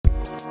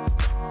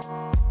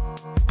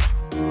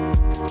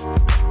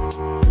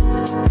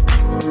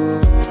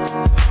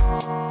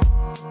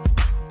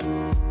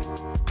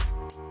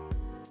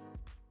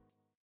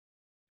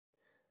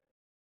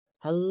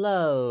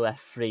Hello,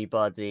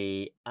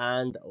 everybody,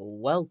 and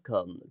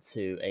welcome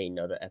to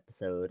another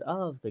episode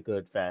of the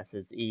Good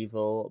versus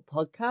Evil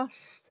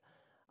podcast.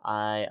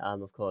 I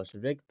am, of course,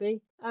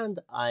 Rigby, and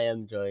I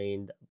am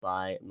joined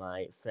by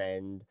my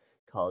friend,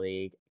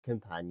 colleague,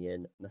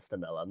 companion, Mr.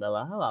 Miller.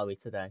 Miller, how are we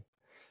today?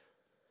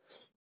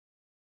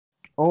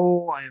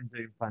 Oh, I am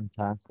doing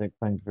fantastic.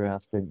 Thanks for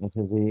asking. It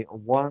is a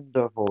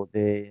wonderful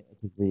day. It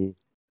is a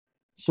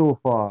so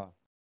far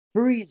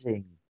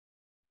freezing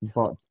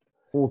but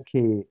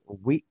okay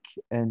week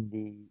in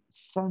the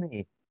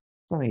sunny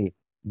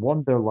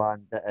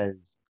wonderland that is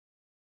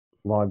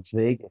Las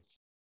Vegas.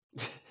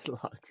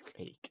 Las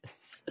Vegas,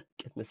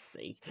 goodness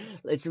sake.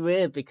 It's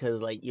weird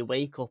because, you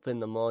wake up in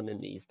the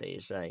morning these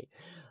days, right?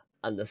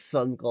 And the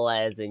sun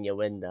glares in your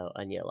window,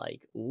 and you're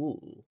like,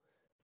 ooh.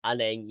 And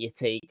then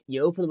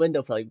you open the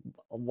window for like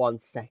 1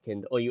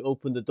 second, or you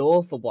open the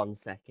door for 1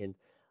 second,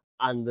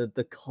 and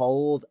the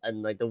cold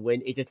and like the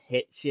wind, it just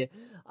hits you,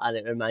 and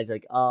it reminds you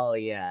like, oh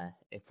yeah,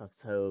 it's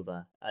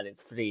October and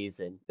it's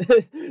freezing.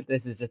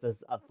 This is just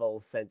a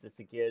false sense of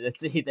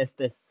security. This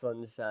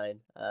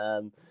sunshine.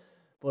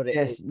 But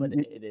Yes,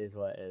 it is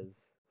what it is.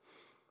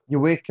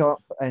 you wake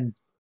up and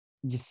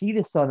you see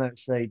the sun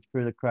outside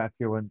through the crack of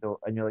your window,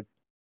 and you're like,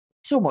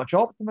 so much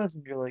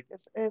optimism. You're like,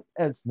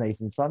 it's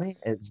nice and sunny.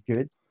 It's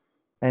good.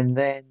 And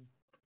then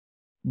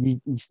you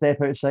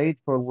step outside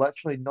for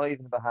literally not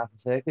even about half a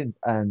second,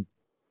 and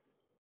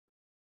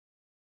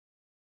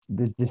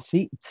the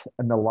deceit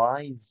and the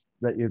lies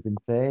that you've been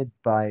fed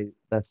by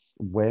this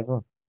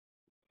weather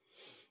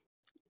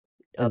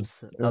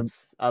is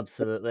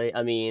Absolutely.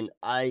 I mean,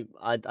 I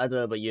don't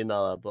know about you,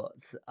 Mela, but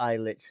I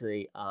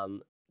literally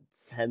am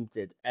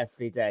tempted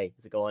every day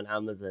to go on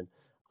Amazon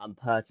and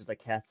purchase a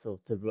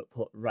kettle to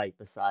put right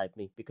beside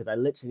me because I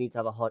literally need to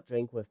have a hot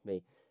drink with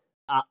me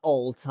at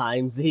all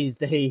times these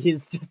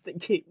days just to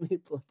keep me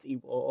bloody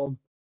warm.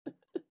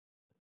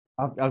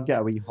 I've got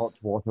a wee hot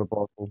water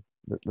bottle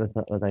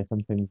that I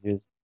sometimes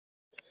use.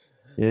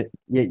 Yeah,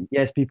 yeah,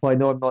 yes, people. I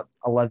know I'm not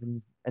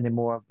 11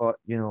 anymore, but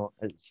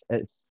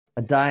it's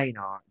a dying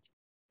art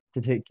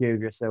to take care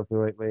of yourself the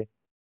right way,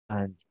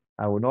 and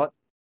I will not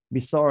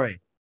be sorry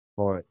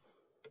for it.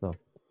 So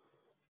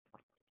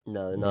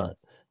No, yeah,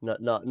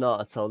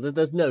 not at all.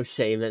 There's no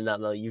shame in that,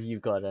 Mel. You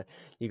gotta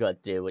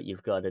do what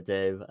you've gotta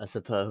do, I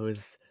suppose.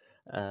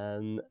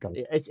 got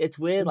It's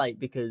weird, it. like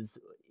because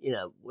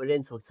we're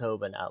into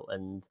October now,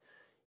 and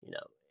you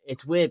know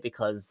it's weird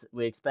because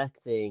we're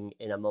expecting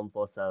in a month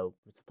or so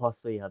to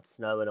possibly have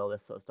snow and all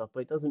this sort of stuff, but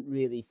it doesn't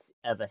really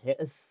ever hit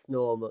us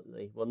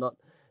normally. Well,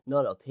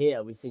 not up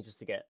here. We seem just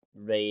to get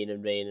rain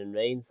and rain and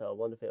rain. So I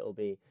wonder if it'll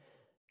be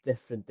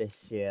different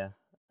this year.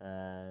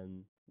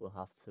 We'll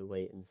have to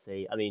wait and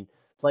see. I mean,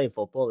 playing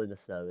football in the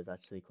snow is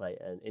actually quite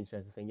an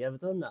interesting thing. You ever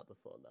done that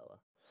before, Noah?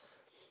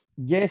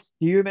 Yes,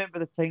 do you remember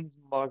the times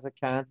in Largs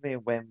Academy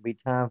when we'd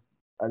have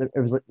it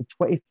was like the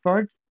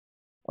 23rd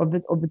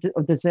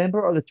of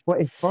December or the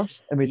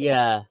 21st, and we'd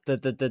Yeah, the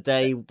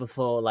day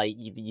before, like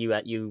you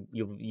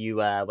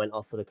went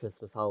off for the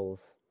Christmas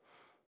holes.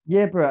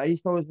 yeah, bro. I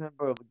used to always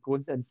remember like,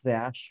 going into the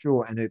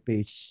Astro and it'd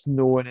be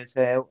snowing as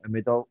hell,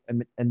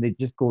 and and they'd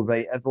just go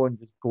right. Everyone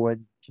just go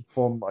in, just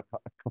form like a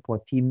couple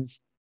of teams,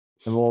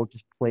 and we'll all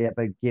just play a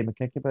big game of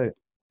kickabout.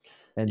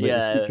 And like the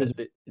Yeah, teachers,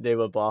 they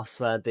were boss,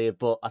 weren't they?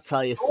 But I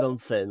tell you oh,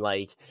 something,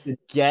 like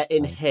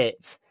getting man.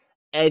 hit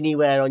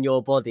anywhere on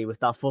your body with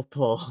that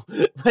football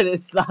when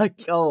it's that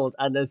cold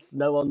and there's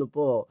snow on the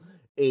ball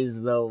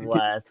is the Because,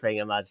 worst thing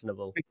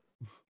imaginable.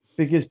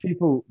 because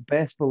people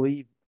best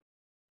believe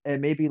it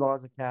may be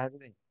Lars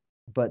Academy,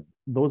 but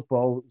those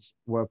balls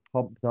were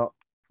pumped up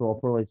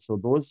properly, so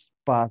those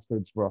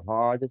bastards were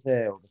hard as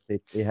hell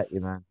if they hit you,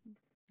 man.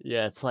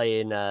 Yeah,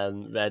 playing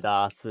Red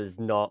Arts was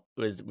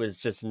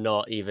just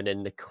not even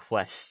in the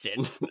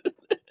question.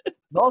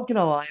 Not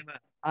gonna lie, man.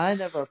 I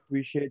never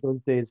appreciate those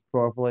days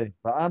properly,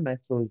 but I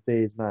miss those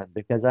days, man,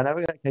 because I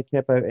never get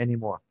kicked out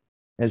anymore.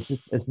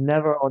 It's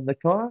never on the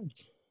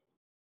cards.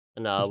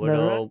 No, It's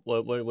never in.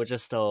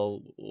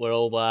 we're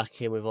all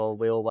working. We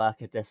all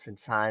work at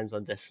different times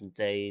on different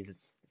days.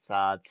 It's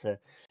hard to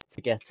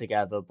get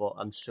together, but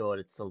I'm sure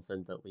it's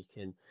something that we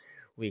can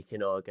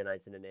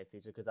organise in the near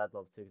future because I'd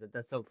love to. 'Cause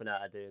there's something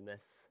that I do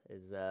miss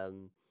is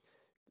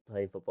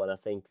playing football. And I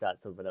think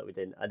that's something that we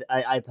didn't.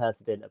 I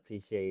personally didn't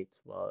appreciate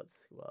at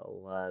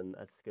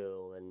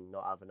school and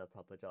not having a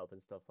proper job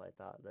and stuff like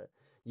that. That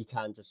you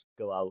can just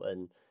go out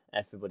and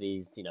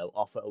everybody's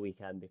off at a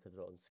weekend because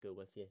they're all in school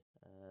with you.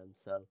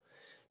 So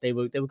they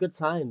were good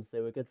times. They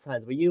were good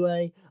times. Were you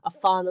a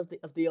fan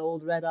of the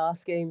old Red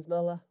Arse games,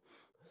 Miller?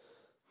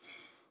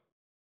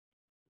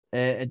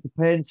 It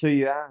depends who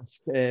you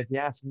ask. If you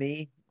ask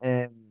me,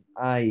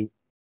 I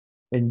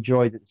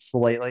enjoyed it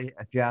slightly.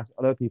 If you ask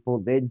other people,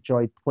 they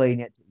enjoyed playing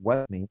it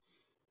with me,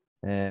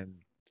 um,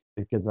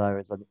 because I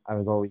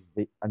was always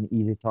an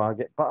easy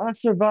target. But I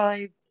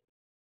survived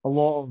a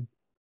lot of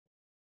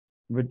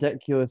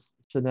ridiculous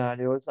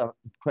scenarios. I'm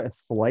quite a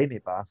slimy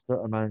bastard.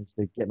 I managed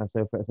to get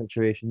myself out of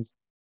situations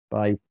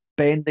by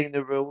bending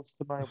the rules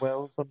to my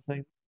will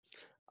sometimes.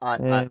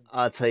 Um,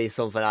 I'll tell you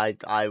something.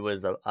 I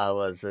was a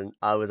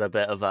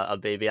bit of a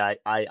baby. I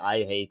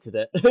hated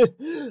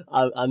it.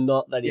 I'm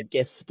not very yeah,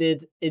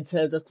 gifted in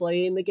terms of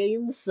playing the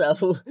game,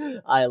 so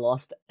I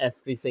lost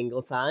every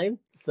single time.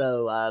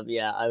 So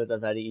yeah, I was a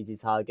very easy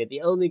target.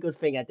 The only good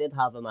thing I did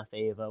have in my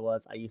favor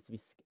was I used to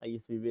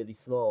be really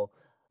small.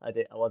 I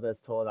wasn't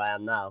as tall as I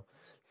am now,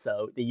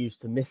 so they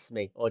used to miss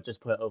me or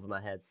just put it over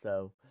my head.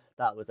 So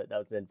that was it. That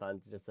was an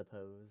advantage, I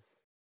suppose.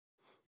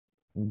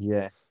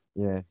 yes,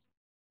 yes,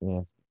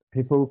 yes.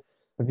 People,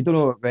 if you don't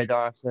know what Red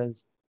Arse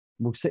is,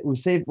 we'll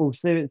save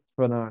it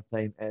for another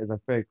time. It is a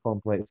very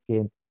complex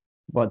game,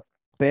 but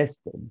best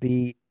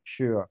be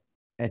sure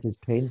it is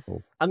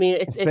painful, I mean,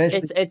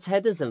 especially it's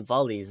headers and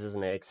volleys,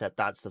 isn't it? Except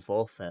that's the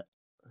forfeit.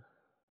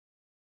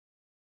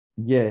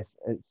 yes,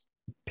 it's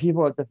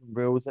people have different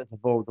rules. It's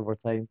evolved over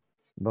time,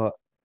 but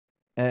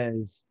it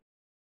is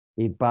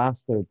a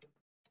bastard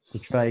to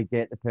try and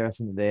get the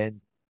person at the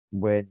end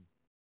when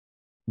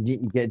you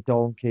get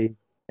donkey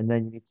and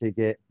then you need to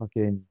get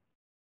fucking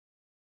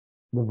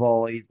the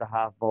volleys, the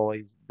half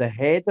volleys. The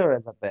header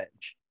is a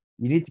bitch.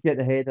 You need to get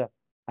the header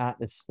at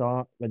the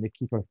start when the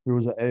keeper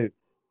throws it out.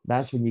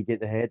 That's when you get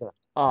the header.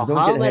 If Oh, you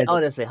don't get how the many? header,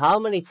 Honestly, how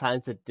many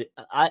times did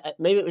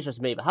maybe it was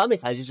just me, but how many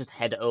times did you just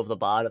head it over the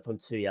bar from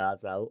 2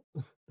 yards out?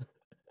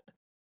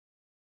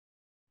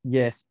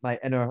 yes, my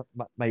inner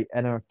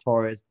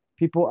Torres.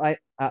 People,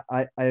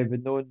 I've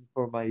been known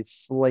for my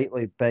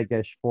slightly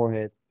biggish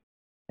forehead,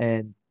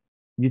 and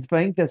you'd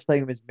think this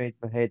thing was made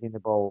for heading the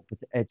ball, but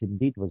it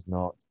indeed was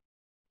not.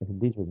 It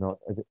indeed was not.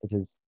 It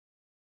is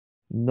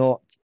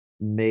not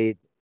made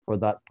for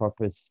that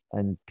purpose.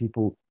 And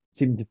people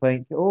seem to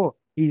think, oh,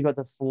 he's got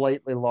a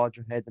slightly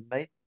larger head than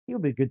mine. He'll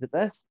be good at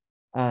this.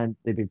 And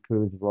they've been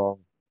proved wrong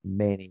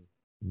many,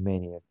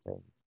 many a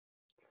time.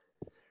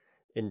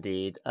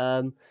 Indeed.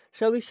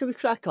 Shall we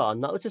crack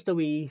on? That was just a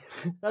wee.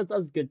 That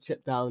was a good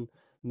trip down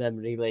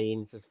memory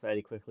lane, just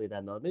very quickly.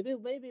 Then, though.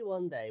 Maybe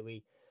one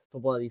day for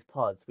one of these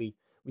pods, we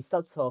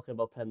stop talking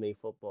about Premier League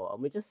football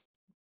and we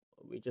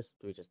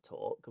just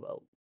talk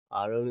about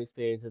our own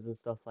experiences and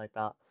stuff like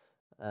that.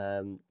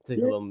 Yeah.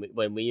 Particularly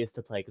when we used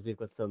to play, because we've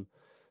got some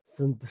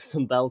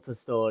belter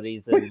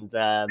stories and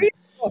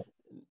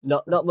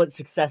not much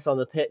success on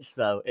the pitch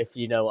though, if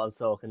you know what I'm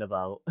talking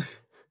about.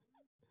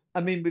 I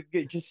mean, we've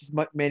got just as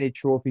many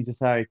trophies as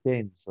Harry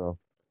Kane, so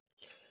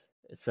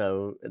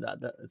So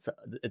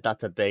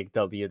that's a big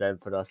W then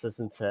for us,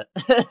 isn't it?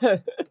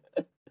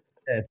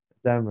 yes,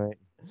 damn right.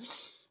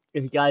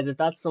 If you guys, if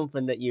that's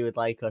something that you would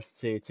like us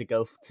to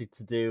go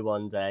to do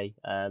one day,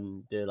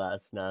 do let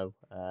us know.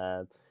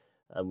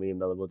 And we and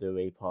Miller will do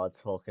a pod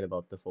talking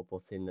about the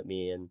football team that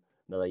me and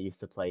Miller used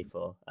to play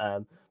for.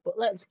 But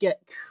let's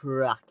get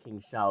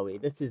cracking, shall we?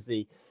 This is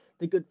the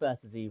Good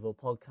versus Evil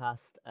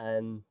podcast,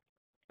 and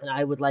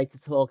I would like to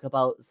talk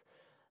about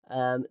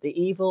the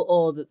evil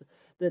or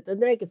the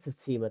negative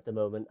team at the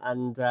moment,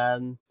 and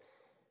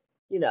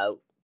you know,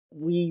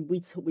 we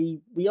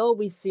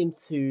always seem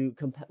to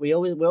compare. We're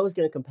always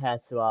going to compare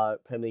to our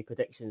Premier League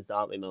predictions,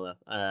 aren't we, Miller?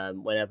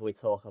 Whenever we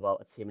talk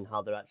about a team and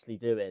how they're actually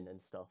doing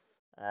and stuff.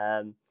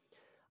 Um,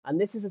 and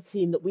this is a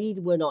team that we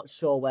were not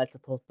sure where to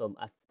put them.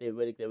 They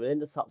were in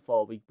the top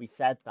four. We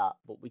said that,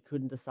 but we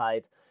couldn't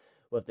decide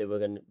whether they were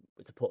going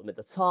to put them at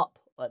the top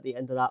at the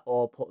end of that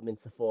or put them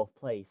into fourth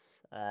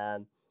place.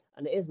 And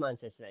it is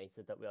Manchester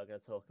United that we are going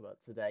to talk about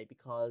today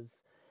because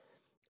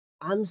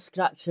I'm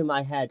scratching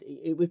my head.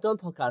 We've done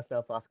podcasts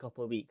now for the last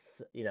couple of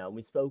weeks, and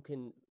we've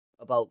spoken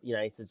about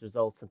United's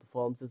results and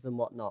performances and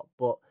whatnot,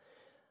 but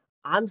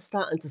I'm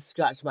starting to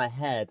scratch my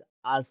head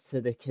as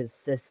to the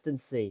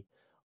consistency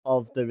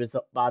of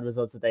the bad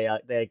results that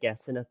they're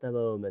getting at the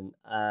moment.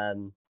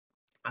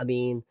 I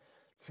mean,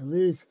 to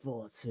lose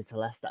 4-2 to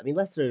Leicester. I mean,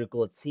 Leicester are a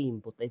good team,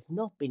 but they've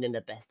not been in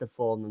the best of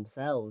form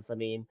themselves. I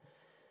mean,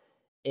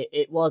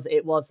 it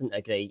wasn't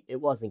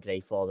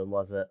great for them,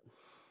 was it?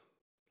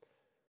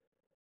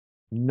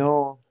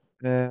 No,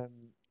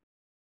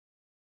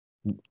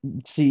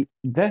 see,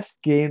 this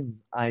game,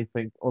 I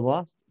think, or the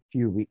last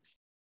few weeks,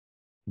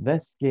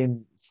 this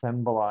game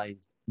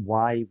symbolized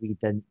why we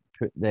didn't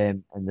put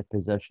them in the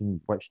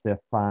position which their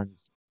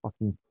fans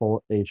fucking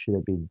thought they should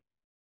have been.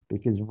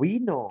 Because we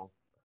know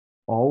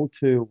all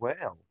too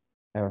well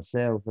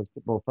ourselves as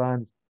football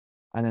fans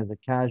and as a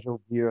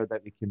casual viewer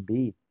that we can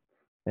be,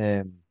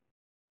 um,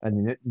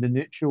 and the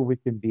neutral we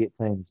can be at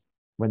times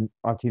when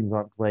our teams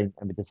aren't playing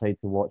and we decide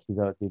to watch these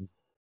other teams,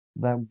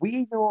 then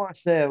we know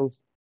ourselves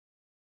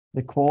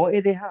the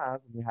quality they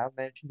have, and we have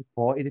mentioned the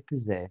quality they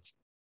possess.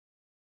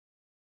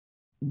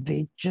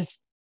 They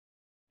just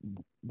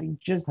they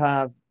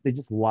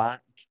just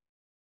lack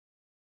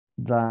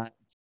that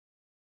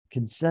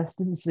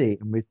consistency,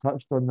 and we've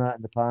touched on that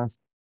in the past.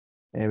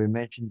 We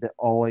mentioned that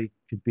Ollie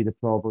could be the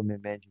problem. We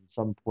mentioned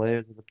some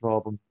players are the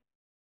problem.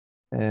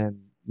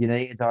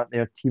 United aren't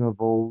their team of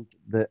old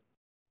that,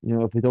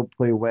 if they don't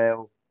play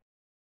well,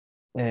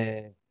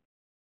 uh,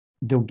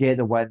 they'll get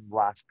the win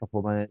last couple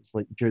of minutes,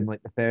 like during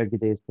like the Fergie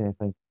days kind of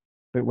thing.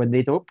 But when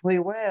they don't play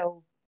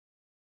well,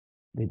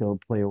 they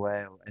don't play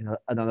well,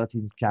 and other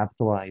teams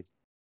capitalize.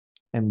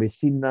 And we've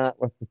seen that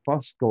with the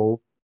first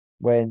goal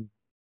when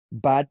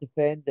bad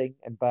defending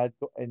and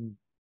and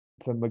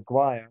from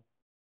Maguire,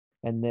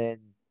 and then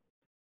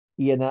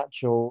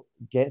Iheanacho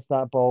gets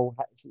that ball,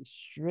 hits it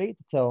straight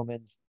to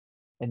Tillmans,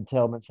 and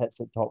Tillmans hits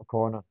it top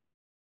corner.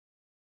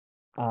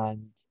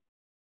 And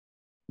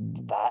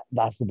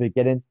that's the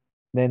beginning.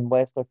 Then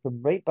Leicester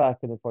come right back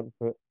in the front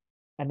foot,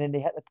 and then they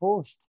hit the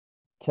post.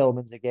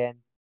 Tillmans again,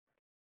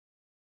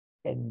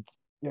 and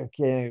you're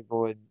kind of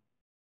going,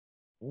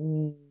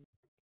 mm,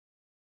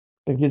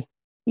 because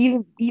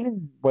even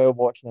while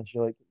watching this,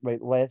 you're like,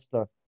 right,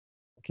 Leicester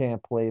kind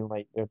of playing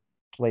like they're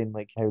playing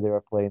like how they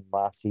were playing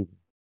last season.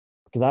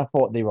 Because I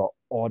thought they were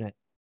on it.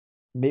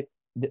 Maybe,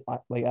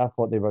 like I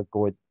thought they were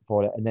going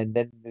for it, and then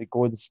they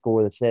go and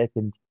score the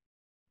second,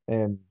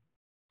 um,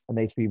 a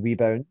nice wee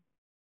rebound,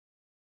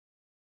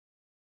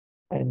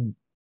 and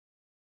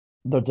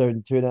they're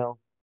down 2-0.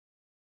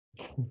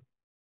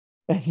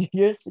 And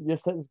you're sitting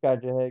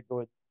scratching your head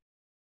going,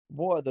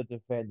 what are the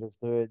defenders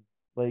doing?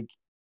 Like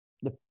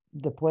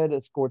the player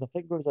that scored, I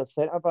think it was a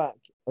centre back.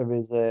 It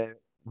was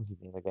what's his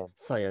name again?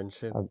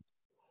 Soyuncu.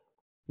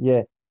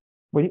 Yeah,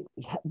 but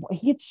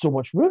he had so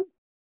much room,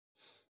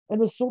 and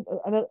there's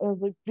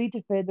like three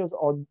defenders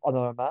on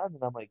our man,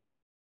 and I'm like,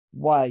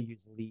 why are you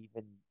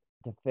leaving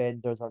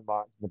defenders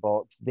unmarked in the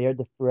box? They're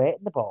the threat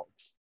in the box.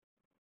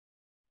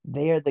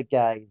 They're the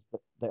guys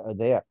that are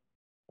there,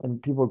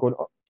 and people are going.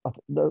 Oh,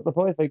 they're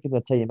probably thinking in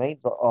their tiny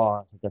minds, like,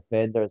 oh, it's a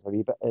defender, it's a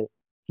rebound.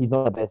 He's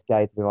not the best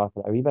guy to be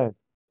marking a rebound.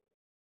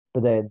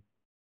 But then,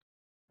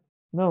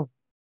 no,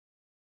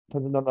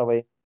 put it another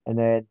way, and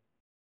then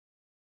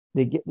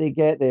they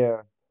get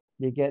their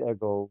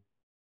goal,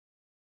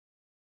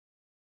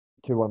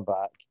 2-1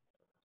 back,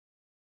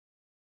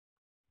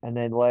 and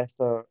then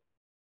Leicester,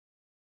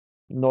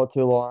 not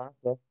too long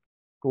after,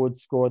 go and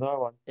score another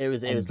one, It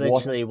was and what a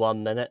literally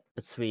 1 minute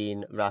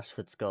between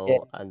Rashford's yeah,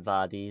 goal and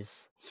Vardy's.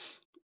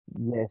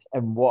 yes,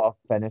 and what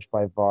a finish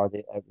by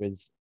Vardy! It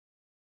was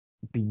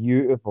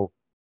beautiful,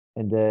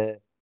 and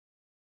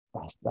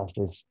that's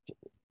just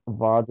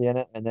Vardy in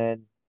it, and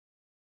then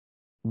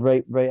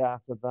right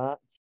after that,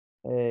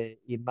 a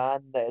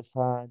man that has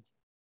had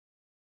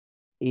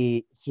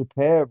a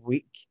superb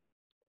week,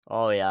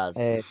 Oh, he has.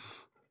 uh,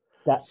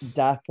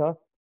 Daka.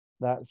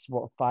 That's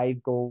what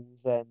 5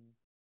 goals in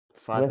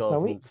Five less than a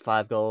goals week. and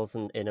 5 goals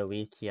in a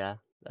week, yeah.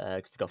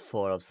 'Cause he's got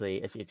four,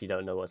 obviously. If you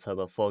don't know what's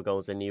about, 4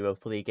 goals in the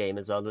Europa League game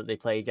as well that they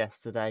played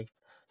yesterday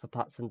for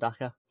Patson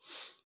Daka.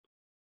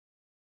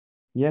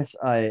 Yes,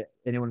 I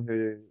anyone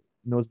who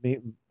knows me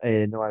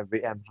know I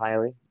rate him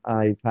highly.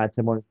 I've had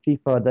him on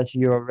FIFA this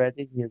year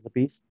already. He is a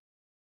beast.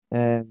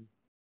 Um,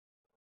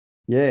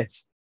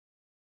 yes,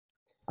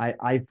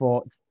 I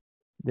thought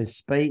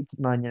despite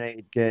Man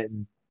United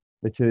getting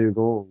the 2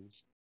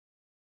 goals,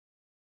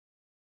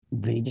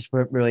 they just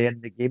weren't really in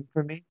the game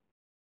for me.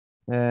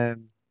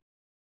 Um,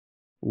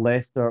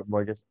 Leicester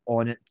were just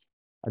on it.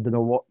 I don't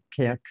know what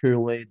kind of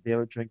Kool-Aid they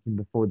were drinking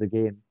before the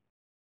game,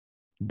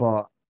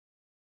 but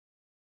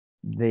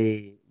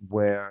they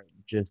were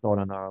just on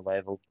another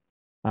level.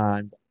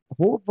 And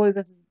hopefully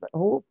this is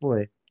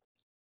hopefully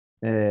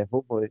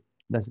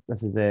this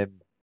is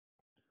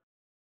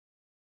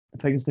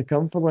things to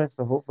come for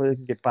Leicester. Hopefully they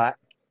can get back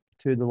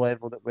to the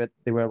level that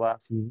they were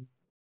last season.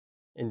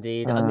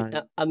 Indeed. I mean,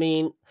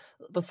 And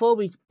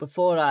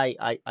before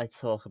I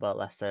talk about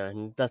Leicester,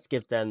 and let's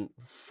give them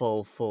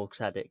full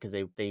credit because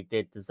they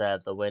did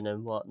deserve the win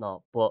and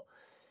whatnot. But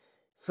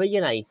for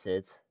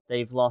United,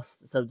 they've lost.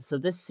 So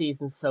this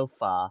season so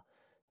far,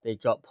 they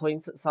dropped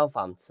points at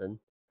Southampton.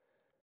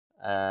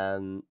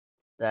 Um,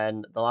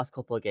 then the last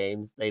couple of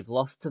games, they've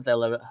lost to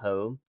Villa at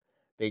home,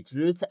 they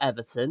drew to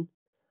Everton,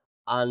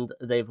 and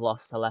they've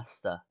lost to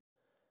Leicester.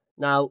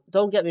 Now,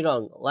 don't get me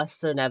wrong,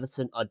 Leicester and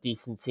Everton are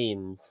decent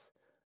teams,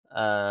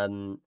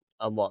 and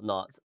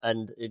whatnot,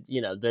 and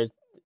there's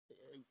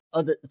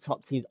other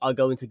top teams are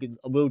going to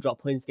will drop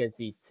points against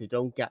these two.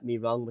 Don't get me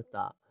wrong with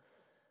that.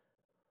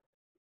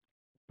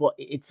 But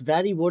it's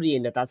very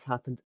worrying that that's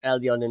happened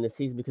early on in the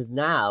season because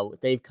now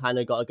they've kind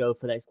of got to go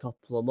for the next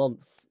couple of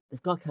months.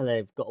 They've got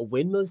to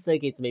win most of their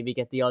games to maybe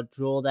get the odd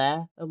draw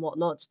there and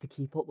whatnot just to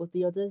keep up with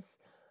the others.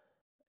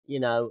 You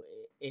know,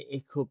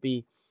 it could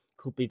be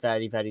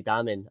very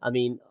damning. I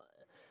mean,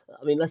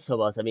 let's talk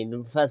about it. I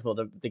mean, first of all,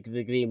 the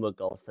Greenwood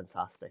goal is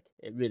fantastic.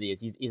 It really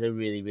is. He's a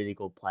really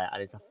good player,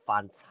 and it's a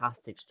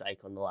fantastic strike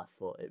on the left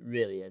foot. It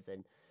really is.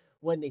 And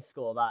when they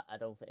score that, I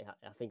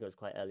think it was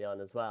quite early on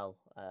as well.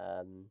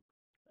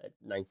 At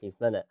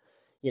 19th minute,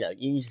 you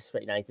just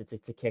expect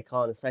United to kick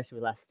on, especially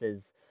with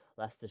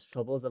Leicester's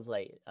troubles of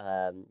late.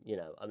 I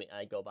mean,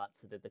 I go back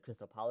to the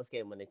Crystal Palace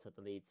game when they took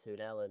the lead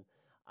 2-0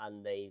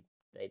 and they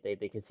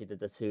conceded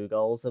the 2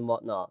 goals and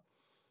whatnot.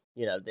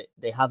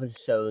 They haven't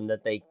shown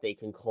that they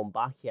can come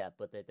back yet,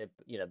 but they've been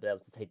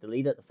able to take the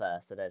lead at the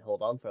first and then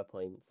hold on for a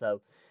point.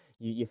 So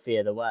you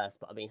fear the worst.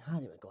 But I mean,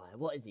 Harry Maguire,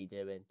 what is he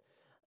doing?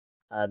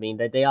 I mean,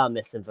 they are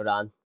missing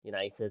Varane,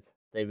 United.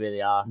 They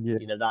really are. yeah,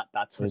 That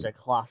touch it, of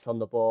class on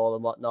the ball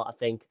and whatnot. I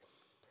think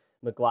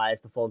Maguire's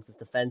performances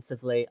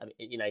defensively, I mean,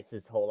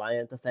 United's whole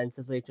lineup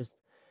defensively, just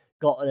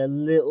gotten a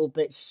little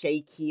bit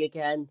shaky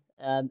again.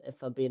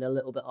 If I'm being a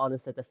little bit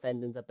honest, the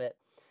defending's a bit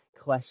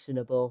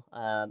questionable.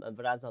 And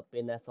Varane's not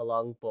been there for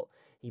long, but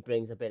he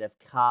brings a bit of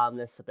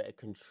calmness, a bit of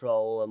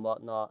control and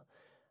whatnot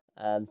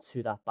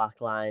to that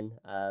back line.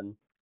 And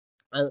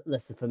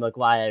listen, for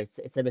Maguire,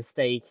 it's a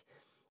mistake.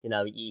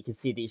 You can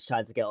see that he's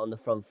trying to get on the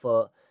front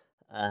foot,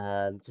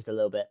 just a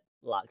little bit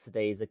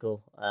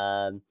lackadaisical.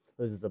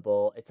 Loses the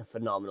ball. It's a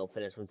phenomenal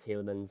finish from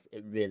Tielemans.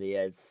 It really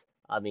is.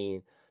 I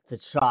mean, to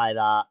try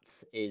that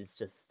is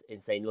just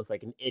insane. Looks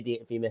like an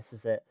idiot if he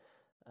misses it.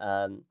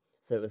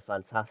 So it was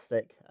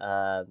fantastic.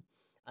 And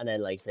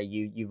then, like I say,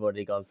 you've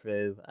already gone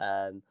through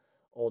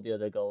all the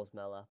other goals,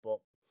 Miller. But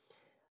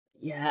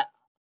yeah,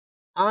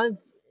 I've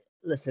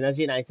listen, as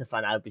a United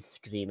fan, I would be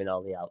screaming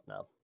all the out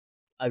now.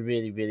 I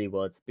really, really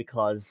would,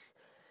 because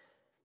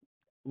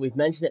we've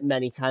mentioned it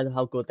many times of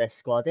how good their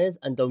squad is,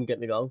 and don't get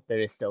me wrong,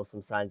 there is still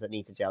some signs that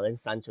need to gel in.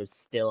 Sancho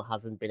still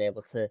hasn't been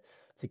able to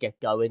get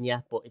going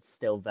yet, but it's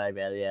still very,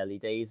 very early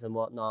days and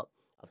whatnot.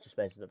 I've just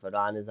mentioned that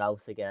Varane is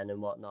out again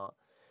and whatnot,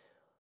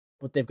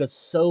 but they've got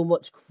so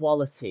much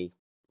quality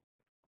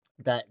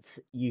that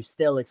you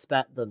still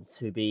expect them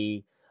to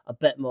be a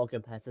bit more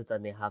competitive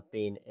than they have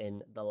been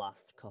in the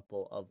last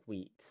couple of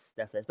weeks.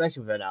 Definitely,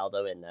 especially with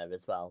Ronaldo in there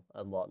as well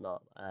and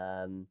whatnot.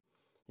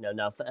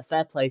 Now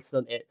fair play to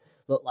them. It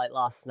looked like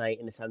last night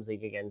in the Champions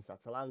League against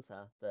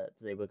Atalanta that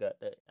they were good.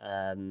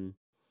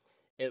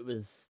 It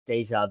was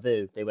deja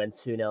vu. They went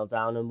 2-0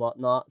 down and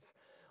whatnot.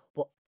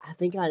 But I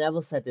think I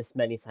never said this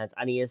many times,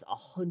 and he is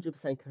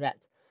 100%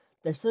 correct.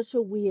 They're such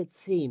a weird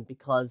team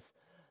because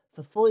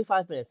for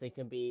 45 minutes they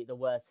can be the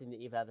worst team that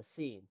you've ever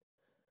seen,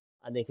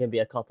 and they can be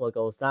a couple of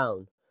goals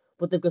down.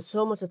 But they've got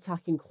so much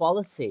attacking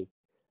quality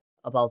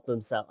about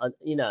themselves,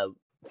 and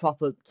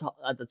proper top,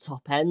 at the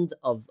top end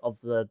of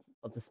the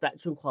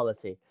spectrum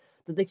quality,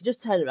 that they could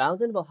just turn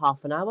around in about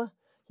half an hour.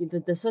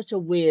 They're such a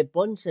weird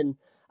bunch, and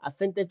I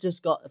think they've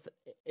just got,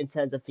 in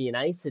terms of for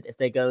United, if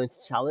they're going to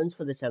challenge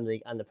for the Champions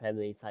League and the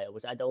Premier League title,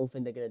 which I don't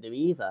think they're going to do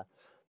either.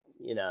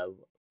 You know,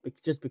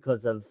 just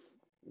because of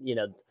you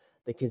know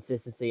the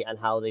consistency and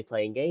how they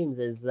play in games,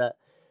 is that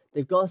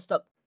they've got to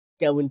stop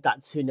going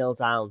that 2-0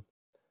 down,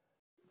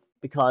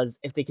 because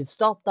if they can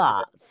stop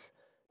that,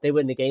 they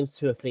win the games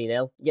 2 or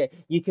 3-0. Yeah,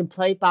 you can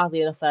play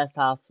badly in the first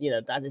half.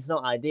 That is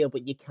not ideal,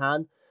 but you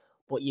can.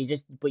 But you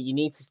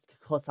need to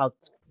cut out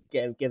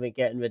getting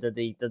rid of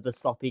the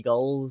sloppy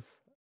goals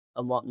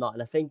and whatnot.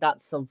 And I think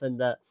that's something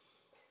that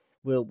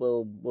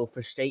will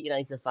frustrate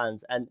United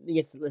fans. And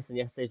yes, listen,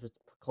 yesterday's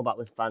comeback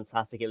was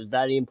fantastic. It was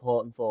very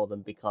important for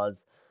them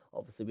because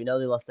obviously we know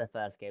they lost their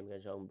first game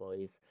against Young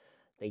Boys.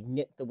 They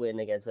nicked the win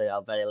against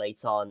Real very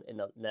late on in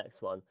the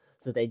next one.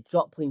 So they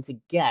drop points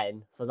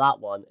again for that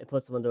one. It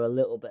puts them under a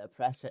little bit of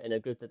pressure in a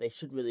group that they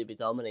should really be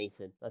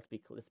dominating. Let's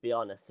be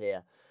honest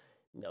here.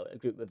 A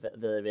group with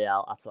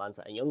Villarreal,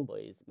 Atalanta, and Young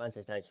Boys.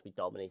 Manchester United should be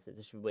dominated.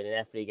 They should be winning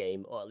every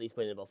game, or at least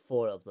winning about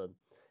four of them,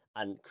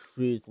 and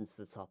cruising to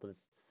the top of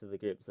the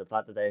group. So the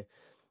fact that they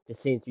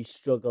seem to be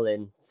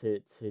struggling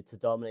to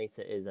dominate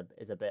it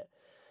is a bit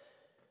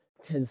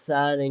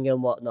concerning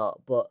and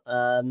whatnot. But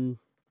I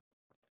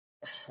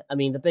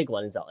mean, the big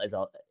one is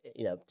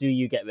do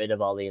you get rid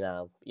of Ollie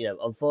now?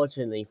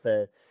 Unfortunately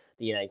for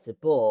the United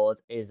board,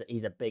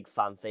 he's a big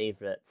fan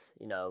favourite.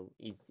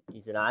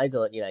 He's an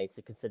idol at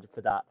United, considered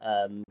for that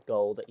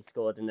goal that he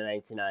scored in the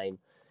 '99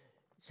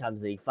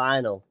 Champions League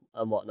final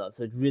and whatnot.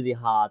 So it's really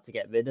hard to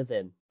get rid of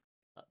him,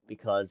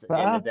 because at But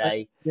the end I of the think,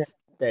 day, yeah,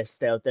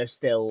 they're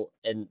still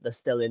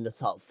in the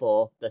top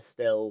four. They're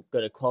still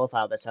going to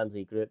qualify out the Champions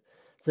League group,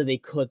 so they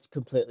could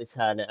completely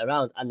turn it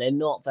around. And they're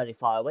not very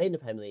far away in the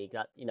Premier League.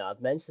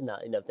 I've mentioned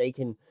that.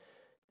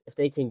 If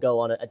they can go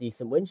on a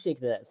decent win streak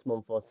the next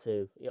month or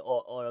two,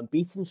 or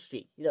unbeaten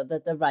streak,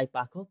 they're right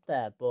back up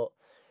there. But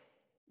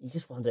you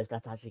just wonder if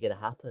that's actually going to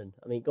happen.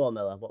 I mean, go on,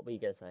 Miller. What were you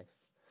going to say?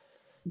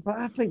 but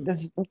I think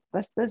this is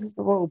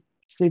the little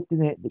safety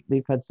net that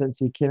they've had since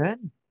he came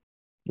in.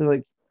 They're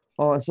like,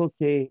 oh, it's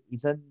okay.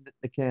 He's in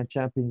the kind of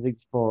Champions League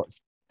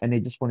spots, and he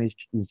just won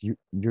his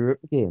Europe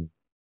game.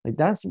 Like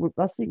that's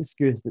the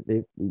excuse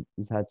that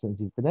he's had since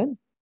he's been in.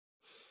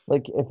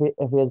 Like if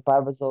he has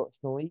bad results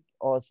in the league,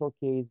 oh, it's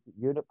okay. He's got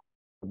Europe.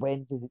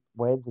 When's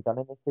he done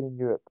anything in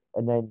Europe?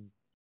 And then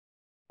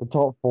the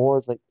top four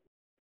is like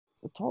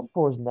the top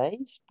four is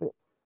nice, but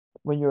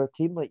when you're a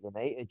team like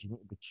United, you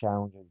need to be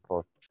challenging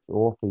for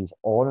trophies,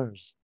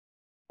 honours,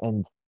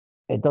 and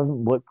it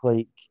doesn't look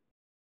like.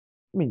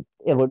 I mean,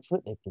 it looks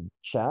like they can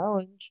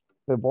challenge,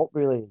 but what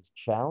really is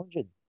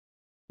challenging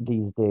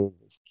these days?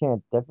 It's kind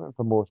of different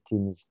for most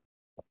teams,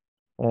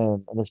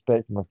 in the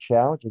spectrum of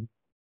challenging.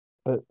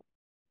 But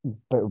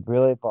but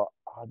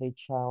are they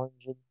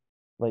challenging?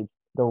 Like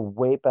they're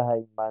way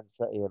behind Man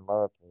City and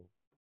Liverpool.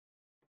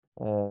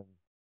 Um,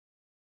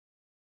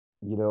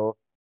 you know,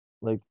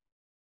 like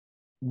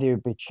they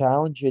would be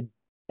challenging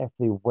if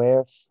they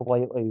were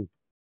slightly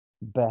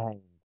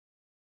behind,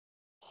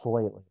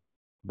 slightly,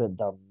 but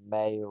they're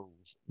miles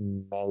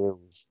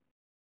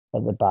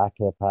at the back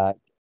of the pack.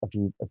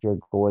 If you're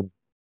going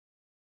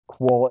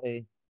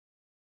quality,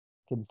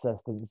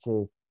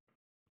 consistency,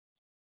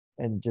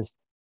 and just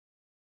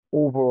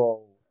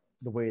overall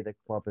the way the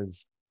club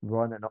is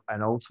run,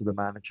 and also the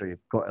manager.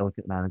 You've got to look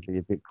at the manager.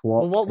 You've got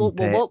Well, Klopp and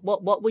Pep.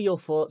 what were your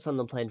thoughts on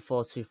them playing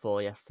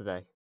 4-2-4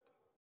 yesterday?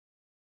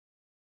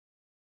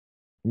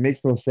 It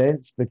makes no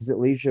sense because it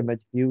leaves your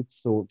midfield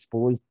so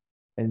exposed.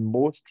 In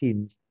most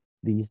teams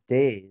these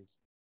days,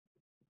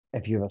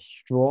 if you have a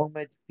strong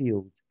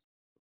midfield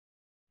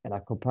and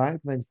a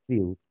compact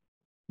midfield,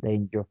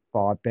 then you're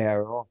far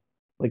better off.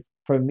 Like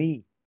for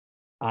me,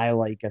 I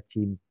like a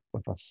team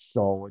with a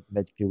solid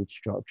midfield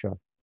structure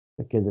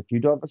because if you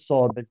don't have a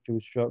solid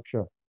midfield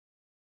structure,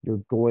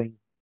 you're going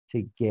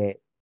to get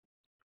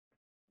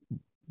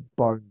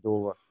burned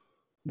over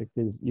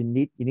because you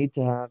need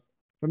to have,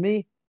 for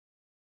me,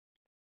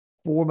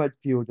 four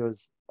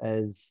midfielders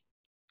is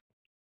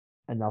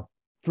enough.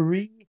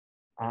 Three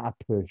at a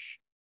push.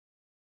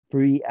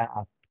 Three at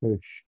a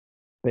push.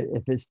 But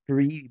if it's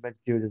three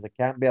midfielders, it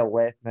can't be a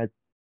left mid,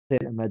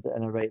 centre mid,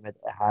 and a right mid.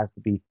 It has to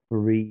be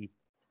three,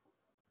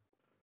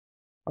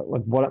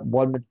 like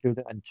one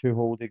midfielder and two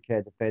holding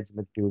defensive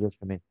midfielders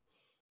for me.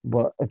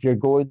 But if you're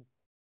going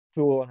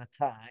full on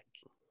attack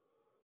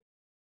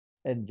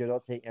and you're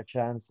not taking your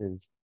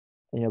chances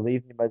and you're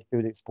leaving your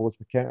midfield exposed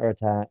for counter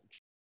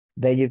attacks,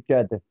 then you've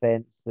got a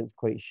defence that's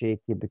quite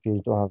shaky because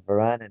you don't have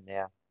Varane in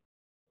there.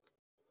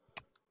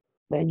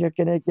 Then you're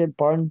gonna get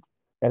burned.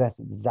 And that's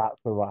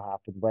exactly what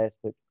happened.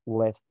 Leicester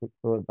took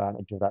full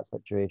advantage of that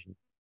situation.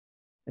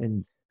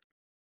 And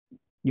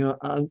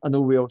I know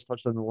we all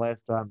touched on the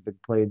Leicester haven't been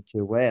playing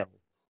too well,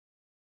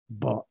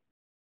 but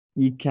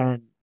you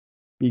can't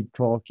be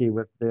cocky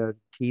with their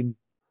team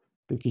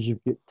because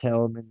you've got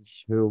Tielemans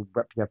who'll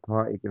rip you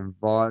apart. You can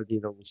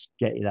Vardy that'll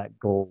get you that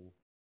goal,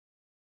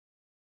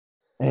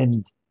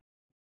 and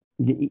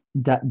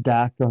that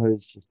Daka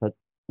who's just had,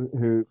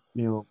 who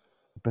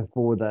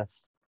before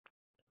this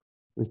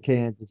was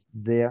kind of just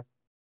there,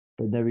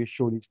 but now he's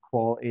showed his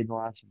quality in the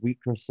last week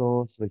or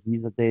so, so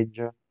he's a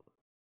danger.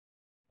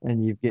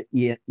 And you've got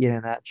Ian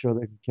Nacho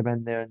that can come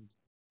in there and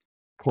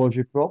cause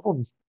you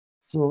problems.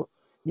 So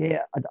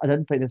yeah, I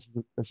didn't think this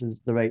was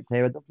the right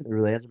time. I don't think it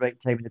really is the right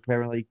time in the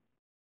Premier League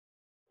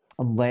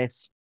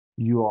unless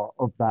you are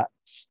of that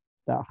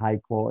high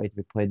quality to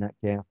be playing that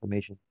kind of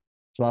formation.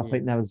 So I Yeah.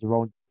 think that was the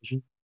wrong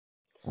decision,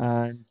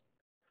 and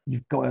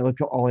you've got to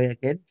look at Ollie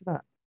again for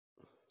that.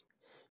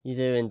 You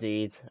do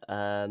indeed.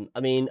 I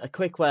mean, a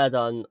quick word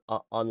on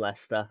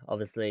Leicester.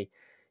 Obviously,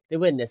 they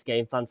win this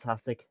game,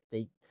 fantastic.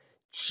 They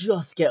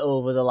just get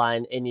over the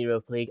line in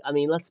Europa League. I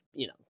mean,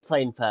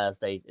 playing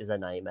Thursdays is a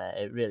nightmare.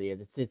 It really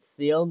is. It's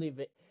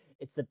the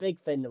it's the big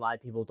thing why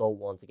people don't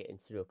want to get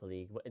into Europa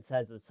League in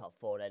terms of the top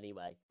four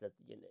anyway. That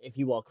if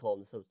you want to call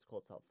them the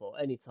so-called top four,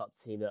 any top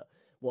team that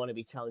want to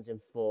be challenging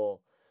for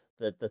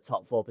the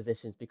top four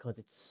positions because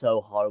it's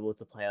so horrible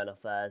to play on a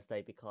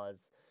Thursday because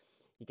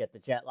you get the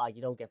jet lag,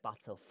 you don't get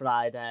back till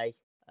Friday,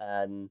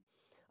 and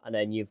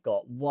then you've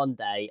got one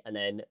day, and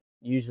then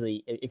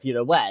usually if you're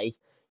away,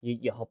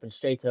 you're hopping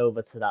straight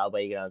over to that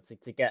away ground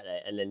to get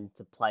it, and then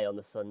to play on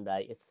the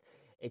Sunday.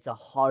 It's a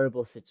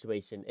horrible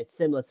situation. It's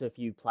similar to if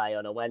you play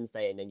on a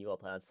Wednesday and then you go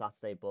play on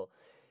Saturday, but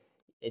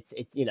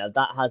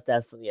that has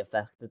definitely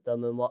affected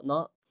them and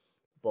whatnot.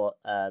 But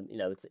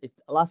it's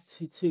the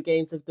last two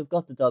games they've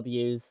got the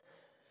W's.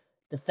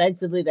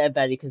 Defensively, they're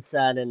very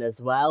concerning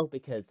as well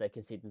because they're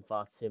conceding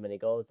far too many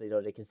goals. They'd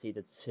already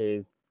conceded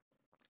two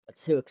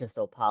at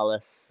Crystal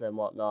Palace and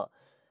whatnot,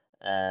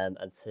 and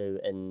two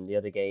in the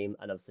other game,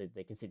 and obviously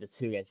they conceded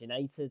two against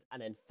United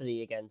and then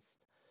three against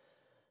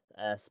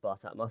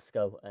Spartak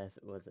Moscow, if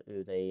it was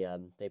who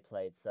they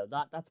played. So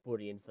that's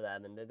worrying for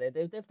them, and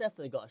they've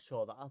definitely got to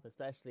shore that up,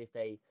 especially if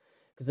they.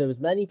 Because there was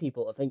many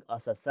people, I think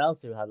us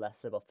ourselves, who had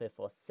Leicester about fifth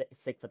or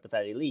sixth at the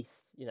very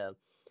least.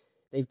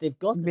 They've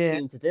got the Yeah,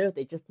 team to do it.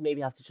 They just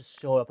maybe have to just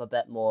shore up a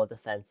bit more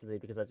defensively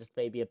because they're just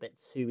maybe a bit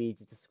too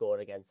easy to score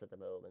against at the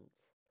moment.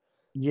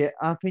 yeah.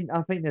 I think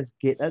this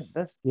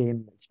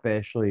game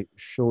especially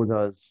showed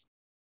us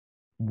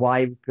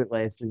why we put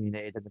Leicester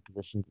United in the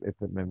position that we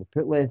put them in. We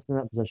put Leicester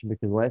in that position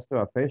because Leicester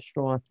are a very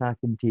strong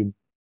attacking team.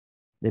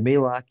 They may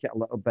lack it a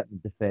little bit in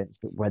defence,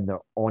 but when they're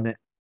on it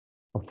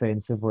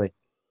offensively,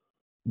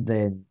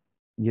 then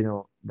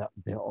that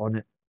they're on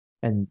it.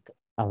 And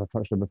as I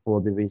touched on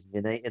before, the reason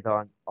United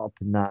aren't up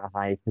in that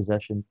high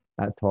position,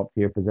 that top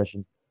tier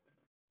position,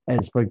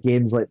 is for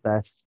games like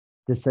this,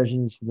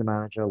 decisions from the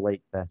manager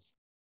like this.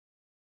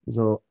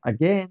 So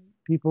again,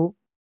 people,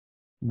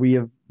 we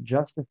have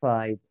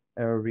justified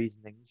our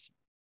reasonings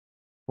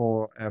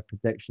for our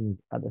predictions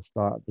at the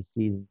start of the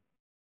season.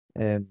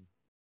 Um,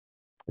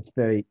 it's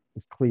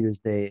clear as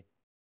day,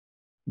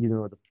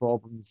 the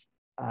problems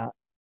at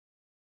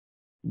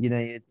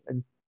United.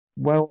 And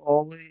will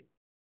Ollie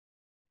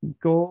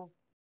go?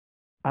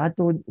 I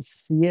don't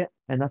see it,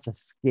 and that's a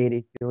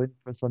scary feeling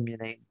for some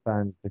United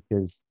fans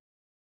because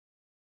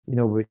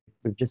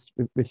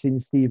we've seen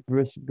Steve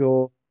Bruce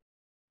go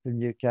to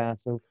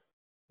Newcastle.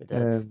 We did.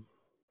 Um,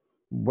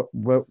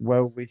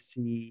 will we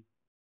see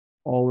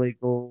Ollie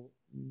go?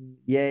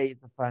 Yeah,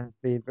 he's a fan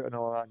favorite and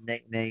all that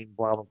nickname,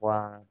 blah blah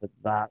blah. But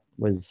that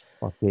was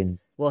fucking.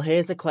 Well,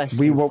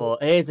 We were.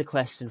 here's a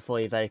question for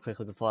you very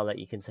quickly before I let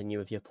you continue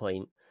with your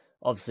point.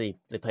 Obviously,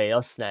 they play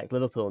us next,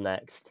 Liverpool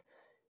next.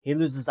 He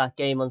loses that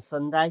game on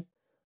Sunday.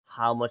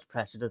 How much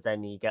pressure does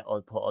then he get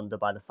put under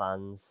by the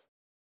fans,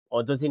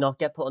 or does he not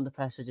get put under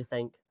pressure? Do you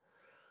think?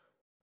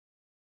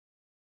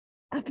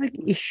 I think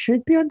he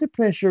should be under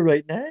pressure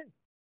right now,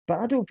 but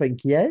I don't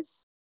think he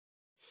is.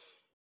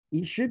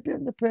 He should be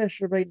under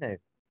pressure right now,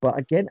 but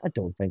again, I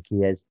don't think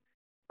he is.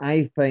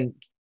 I think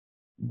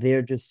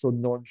they're just so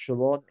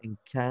nonchalant and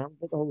calm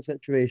with the whole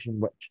situation,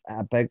 which at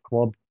a big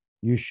club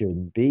you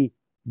shouldn't be.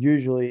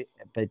 Usually,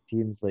 at big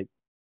teams like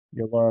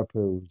your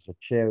Liverpool's, your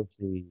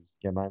Chelsea's,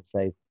 your Man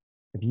City,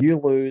 if you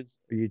lose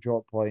or you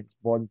drop points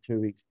 1, 2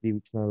 weeks, 3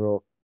 weeks in a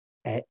row,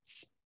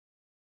 it's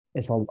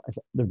it's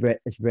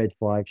red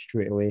flag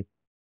straight away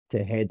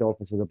to head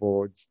office of the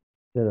boards,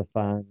 to the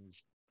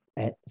fans.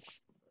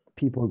 It's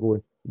people are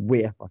going,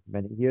 wait a fucking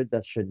minute here,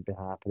 this shouldn't be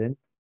happening.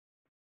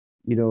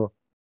 You know,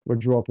 we're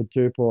dropping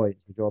 2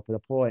 points, we're dropping a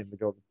point, we're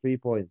dropping 3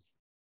 points.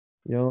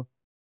 You know,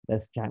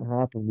 this can't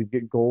happen. We've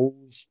got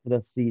goals for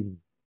this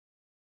season.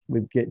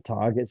 We've got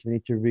targets we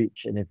need to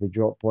reach, and if we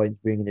drop points,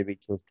 we're going to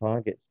reach those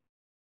targets.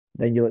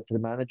 Then you look to the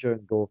manager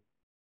and go,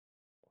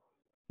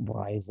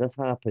 why has this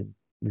happened?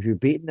 We've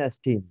beaten this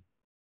team,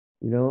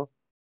 you know?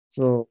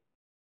 So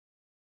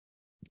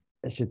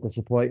it's just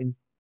disappointing.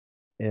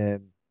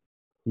 Um,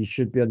 he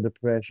should be under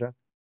pressure.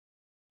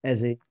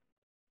 Is he?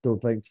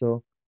 Don't think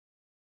so.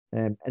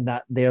 And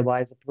that there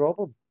lies a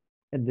problem.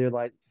 And there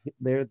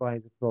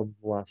lies a problem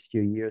the last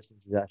few years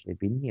since he's actually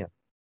been here.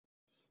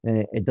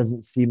 It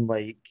doesn't seem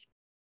like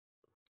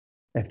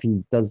if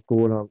he does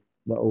go on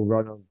a little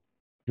run of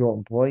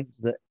dropping points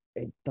that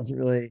it doesn't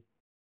really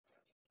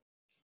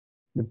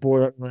the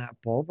board aren't really that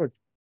bothered.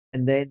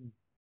 And then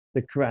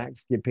the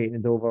cracks get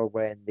painted over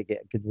when they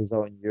get a good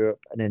result in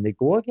Europe and then they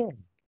go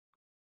again.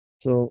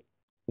 So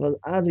well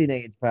as a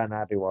United fan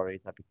I'd be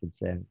worried, I'd be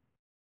concerned.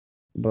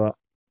 But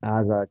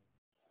as a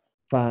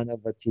fan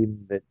of a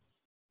team that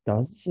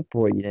doesn't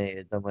support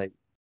United, I'm like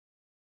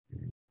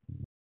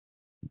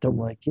don't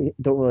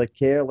really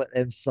care. Let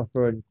them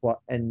suffer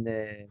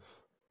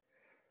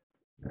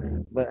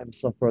let them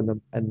suffer in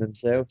them in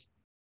themselves,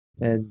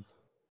 and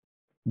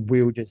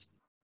we'll just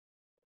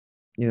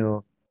you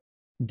know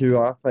do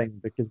our thing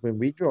because when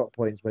we drop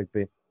points,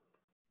 Rigby,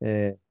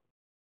 uh,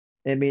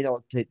 it may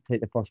not take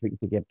the first week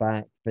to get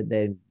back, but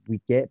then we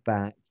get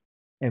back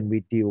and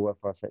we deal with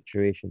our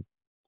situation.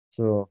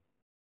 So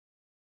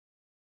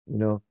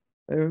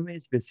it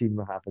remains to be seen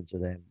what happens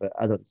with them, but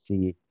I don't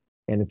see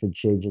anything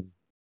changing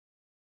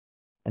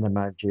in a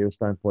managerial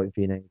standpoint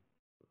for United.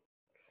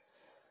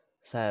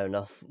 Fair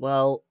enough.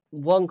 Well,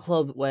 one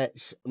club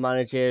which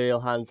managerial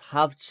hands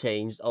have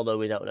changed, although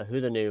we don't know who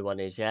the new one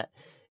is yet,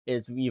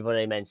 is you've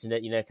already mentioned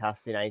it,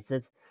 Newcastle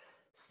United.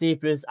 Steve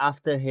Bruce,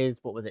 after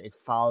his what was it, his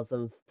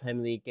 1000th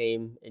Premier League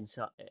game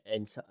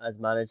as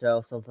manager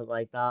or something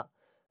like that,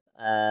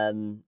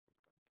 um,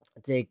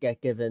 did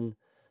get given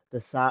the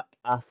sack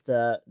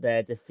after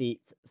their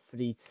defeat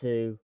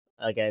 3-2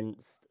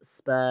 against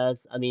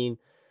Spurs. I mean,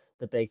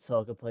 the big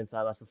talking point for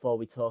that match before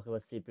we talk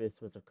about Steve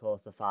Bruce was, of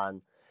course, the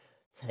fan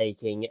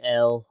taking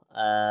ill.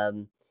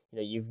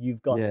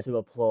 You've got Yeah, to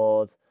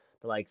applaud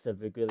the likes of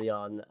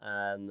Reguilon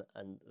and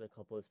the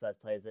couple of Spurs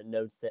players that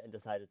noticed it and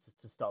decided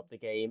to stop the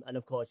game. And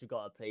of course, you've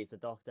got to praise the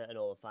doctor and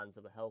all the fans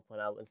that were helping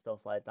out and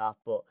stuff like that.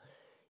 But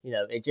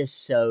it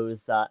just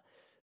shows that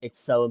it's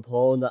so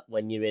important that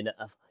when you're in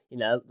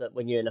that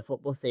when you're in a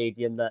football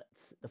stadium, that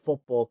the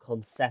football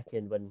comes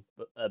second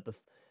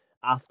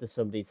after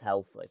somebody's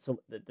health. Like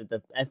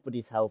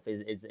everybody's health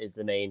is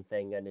the main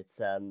thing, and it's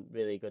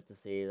really good to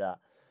see that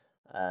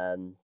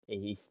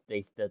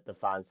the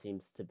fan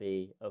seems to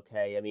be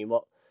okay. I mean,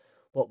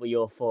 what were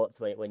your thoughts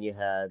when you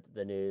heard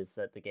the news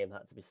that the game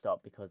had to be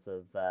stopped because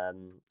of a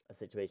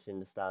situation in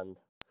the stand?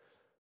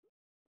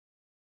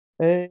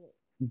 Uh,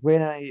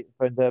 when I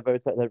found out about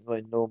it, I didn't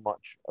really know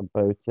much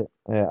about it.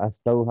 I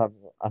still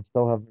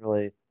haven't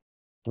really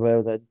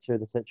dwelled into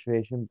the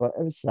situation, but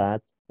it was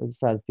sad. It was a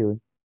sad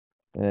feeling.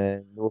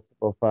 No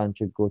football fan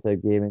should go to a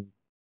game and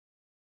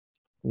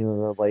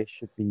their life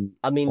should be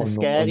I mean, the on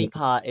scary the.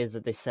 part is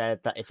that they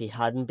said that if he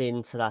hadn't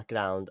been to that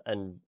ground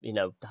and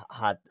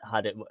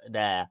had it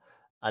there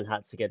and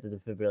had to get the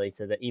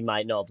defibrillator, that he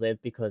might not have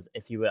lived because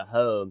if you were at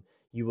home,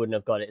 you wouldn't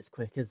have got it as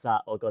quick as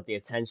that or got the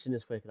attention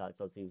as quick as that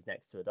because he was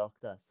next to a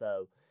doctor.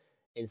 So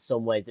in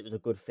some ways, it was a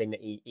good thing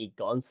that he'd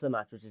gone to the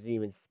match, which is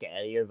even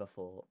scarier of a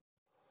thought.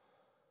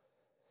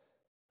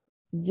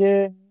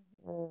 Yeah,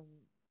 um,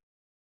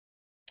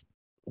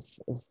 it's,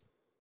 it's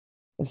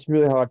it's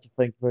really hard to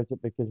think about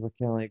it because we're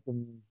kind of like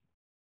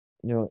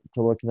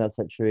to look in that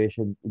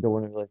situation, you don't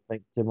want to really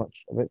think too much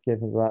about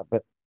cases like that.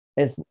 But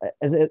it's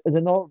is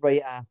it not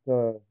right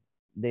after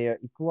their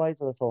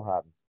equaliser this all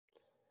happens?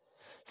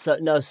 So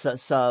no,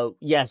 so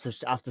yeah,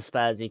 after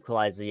Spurs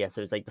equaliser, yeah,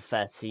 so it was like the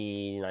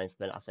 39th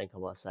minute, I think I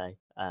want to say,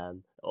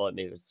 or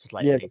maybe it was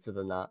slightly Yeah, later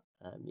than that.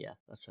 Yeah,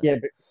 that's yeah,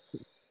 right.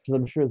 because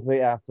I'm sure it's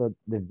right after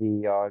the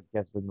VAR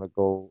gives them a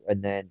goal,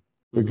 and then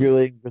Hmm.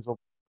 Regulian goes up,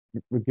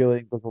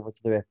 Regulian goes over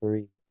to the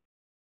referee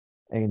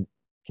and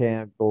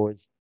kind of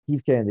goes,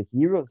 he's kind of the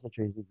hero of the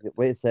situation. He's like,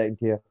 wait a second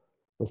here,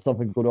 there's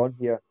something going on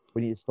here.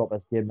 We need to stop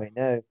this game right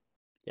now. And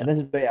Yep. this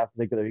is right after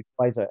they got the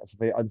equaliser. It's a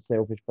very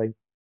unselfish thing.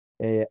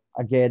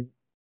 Again,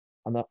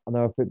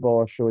 another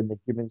footballer showing the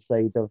human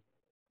side of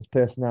his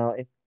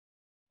personality,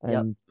 Yep.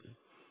 and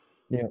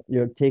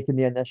you're taking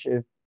the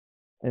initiative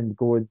and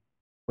going,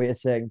 wait a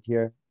second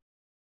here,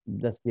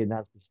 this game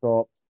has to be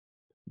stopped.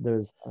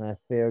 There's an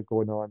affair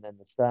going on in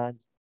the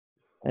stands,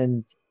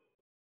 and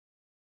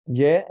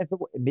yeah,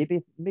 maybe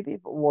if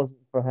it wasn't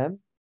for him,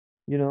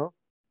 you know,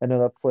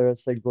 another player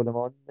singled him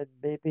on, then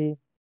maybe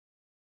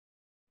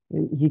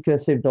he could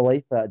have saved a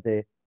life that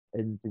day.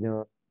 And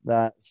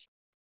that's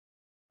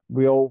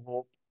we all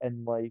hope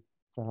in life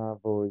to have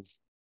those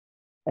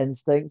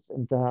instincts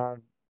and to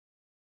have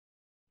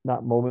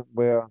that moment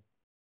where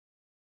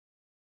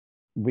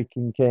we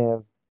can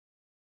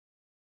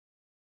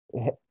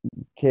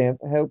can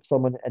help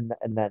someone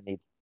in that need.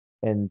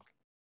 And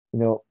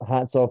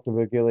hats off to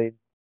Regulate,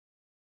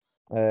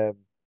 um,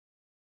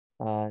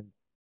 and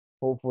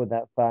hopefully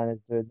that fan is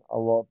doing a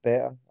lot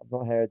better. I've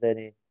not heard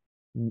any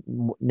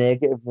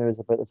negative news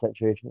about the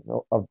situation.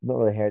 No, I've not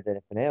really heard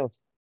anything else.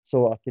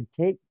 So I can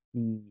take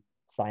the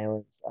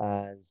silence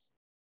as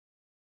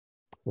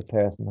the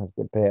person has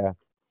got better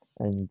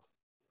and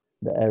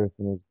that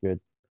everything is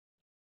good.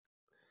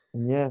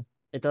 And yeah,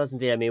 It does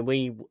indeed. I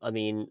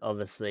mean,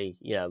 obviously,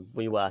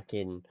 we work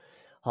in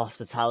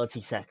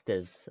hospitality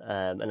sectors,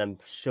 and I'm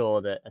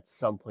sure that at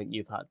some point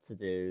you've had to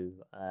do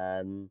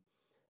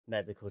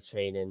medical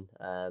training,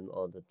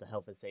 or the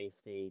health and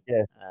safety,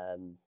 yeah,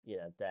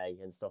 day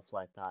and stuff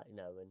like that, and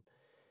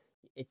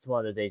it's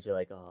one of the days you're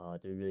like, oh,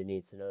 do we really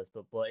need to know this?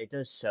 But it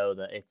does show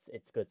that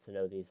it's good to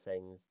know these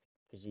things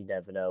because you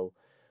never know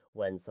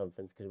when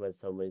someone's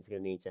gonna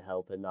need your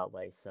help in that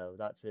way. So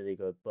that's really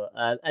good. But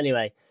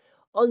anyway,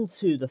 on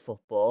to the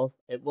football.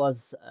 It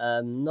was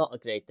not a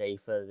great day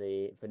for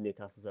the for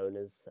Newcastle's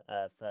owners.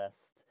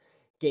 First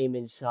game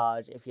in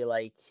charge, if you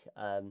like.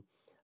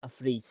 A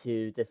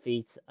 3-2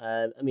 defeat.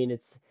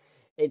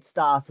 It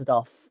started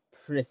off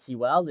pretty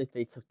well.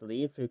 They took the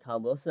lead through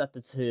Cam Wilson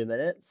after 2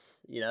 minutes.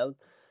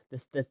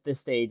 The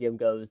stadium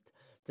goes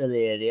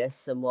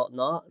delirious and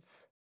whatnot.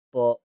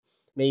 But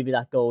maybe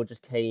that goal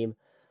just came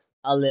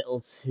a little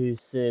too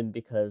soon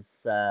because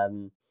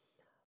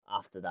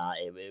after that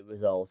it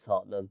was all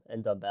Tottenham,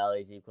 and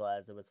Dombele's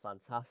equaliser was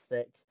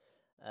fantastic.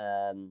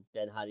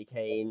 Then Harry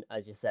Kane,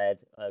 as you said,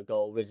 a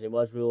goal originally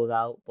was ruled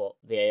out, but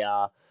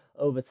VAR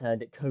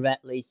overturned it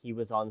correctly. He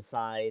was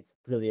onside.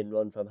 Brilliant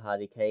run from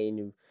Harry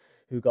Kane,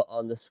 who got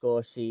on the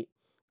score sheet.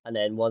 And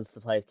then once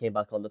the players came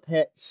back on the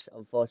pitch,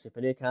 unfortunately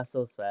for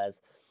Newcastle, Spurs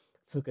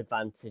took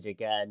advantage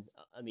again.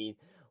 I mean,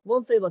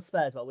 one thing about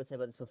Spurs, what I would say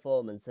about this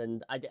performance,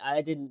 and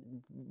I didn't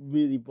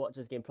really watch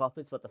this game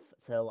properly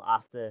till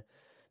after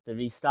the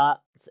restart,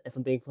 if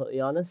I'm being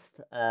completely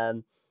honest.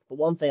 But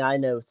one thing I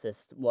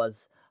noticed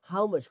was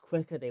how much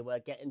quicker they were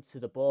getting to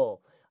the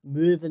ball,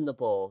 moving the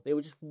ball. They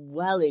were just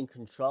well in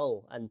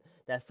control, and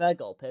their third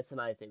goal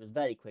epitomised it. It was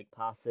very quick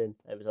passing.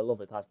 It was a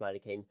lovely pass by Harry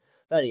Kane,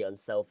 very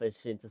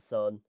unselfish into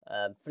Son.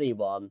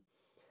 3-1.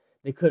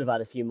 They could have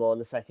had a few more in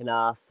the second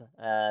half.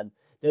 The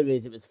only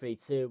reason it was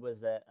 3-2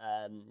 was that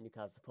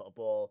Newcastle put a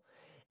ball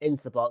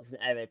into the box and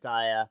Eric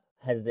Dyer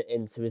headed it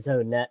into his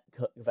own net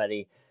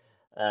very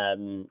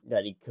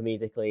very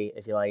comedically,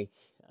 if you like,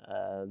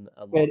 and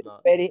very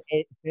whatnot. very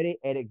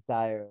Eric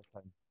Dyer of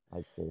him,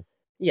 I'd say.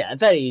 Yeah,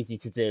 very easy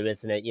to do,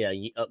 isn't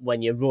it?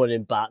 When you're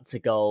running back to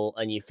goal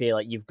and you feel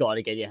like you've got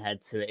to get your head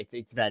to it,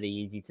 it's very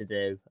easy to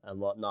do and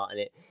whatnot. And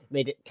it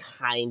made it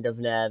kind of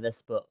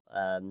nervous, but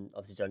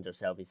obviously John Joe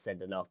Shelby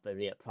sending off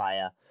Maria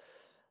prior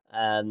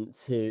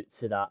to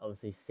that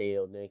obviously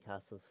sealed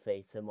Newcastle's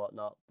fate and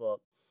whatnot. But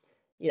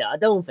I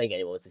don't think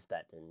anyone was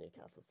expecting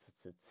Newcastle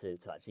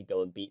to actually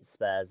go and beat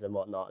Spurs and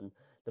whatnot. And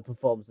the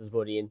performance was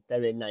worrying.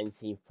 They're in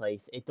 19th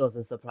place. It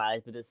doesn't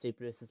surprise me that Steve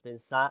Bruce has been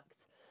sacked.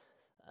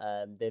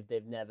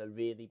 They've never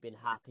really been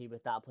happy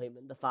with that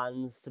appointment. The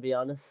fans, to be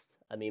honest.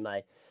 I mean,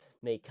 my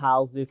mate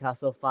Cal,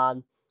 Newcastle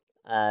fan,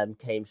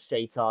 came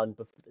straight on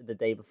the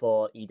day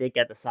before he did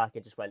get the sack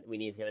and just went, "We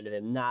need to get rid of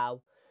him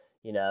now."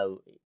 You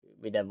know,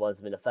 we never wanted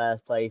him in the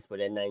first place. We're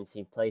in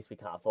 19th place. We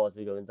can't afford to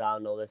be going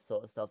down. All this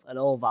sort of stuff, and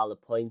all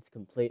valid points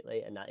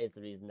completely. And that is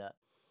the reason that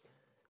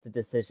the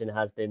decision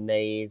has been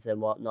made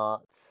and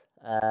whatnot.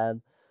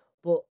 Um,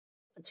 but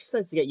I'd just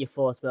like to get your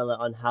thoughts, Miller,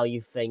 on how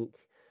you think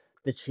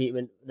the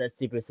treatment that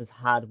Steve Bruce has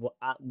had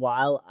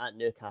while at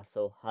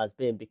Newcastle has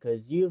been,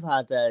 because you've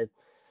had a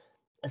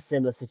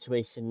similar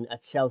situation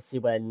at Chelsea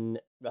when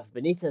Rafa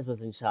Benitez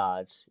was in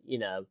charge.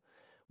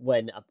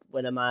 When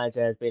a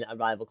manager has been at a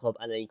rival club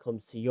and then he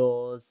comes to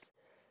yours,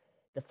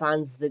 the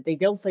fans they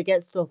don't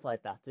forget stuff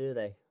like that, do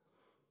they?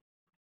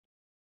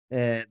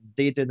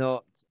 They do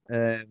not,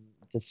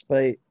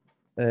 despite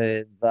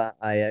that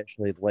I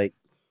actually liked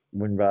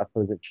when Rafa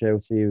was at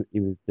Chelsea, he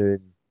was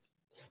doing.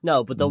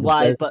 No, but the The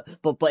wide, best, but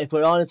if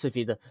we're honest with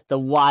you, the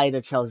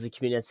wider Chelsea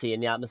community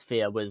and the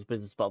atmosphere was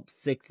about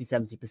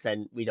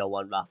 60-70%. We don't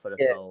want Rafa at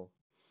yeah, all.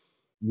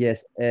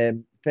 yes,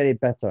 very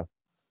bitter,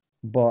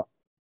 but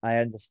I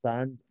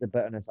understand the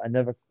bitterness. I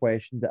never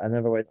questioned it. I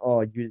never went,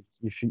 oh, you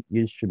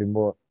should be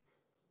more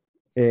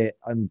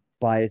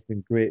unbiased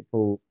and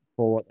grateful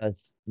for what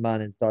this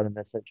man has done in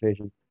this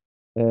situation.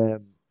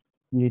 Um,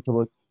 you need to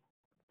look,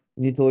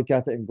 you need to look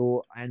at it and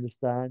go, I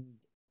understand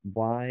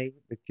why,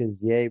 because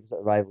yeah, he was at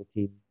a rival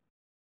team.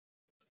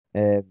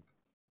 Um,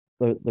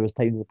 there was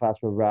times in the past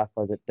where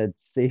Rafa that did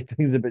say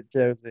things about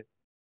Chelsea.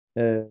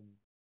 Um,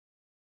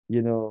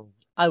 you know,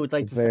 I would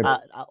like it's to say very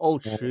much. all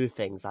Uh, true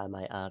things, I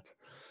might add.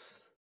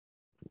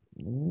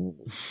 mm,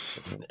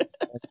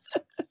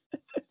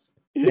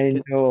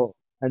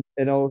 and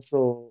and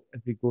also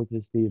if you go to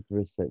the Steve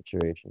Bruce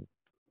situation,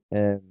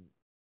 um,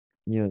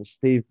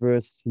 Steve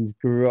Bruce, he's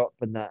grew up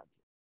in that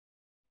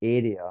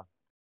area.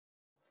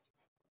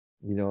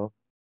 You know,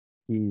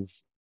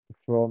 he's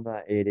from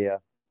that area.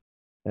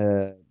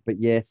 But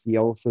yes, he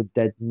also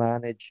did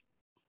manage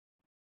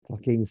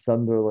fucking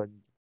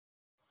Sunderland,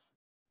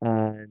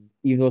 and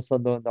even though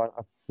Sunderland aren't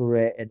a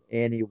threat in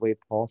any way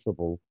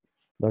possible,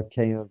 they're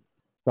kind of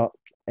stuck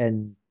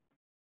in.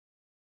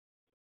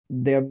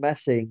 They're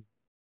missing,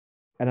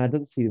 and I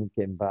don't see them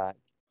getting back.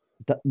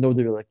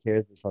 Nobody really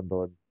cares for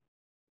Sunderland.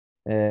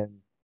 Um,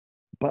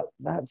 but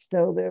that's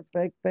still their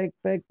big, big,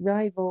 big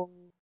rival.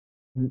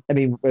 I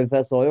mean, with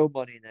this oil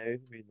money now, I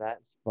mean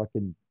that's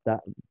fucking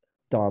that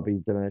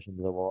Derby's diminishing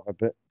to the water.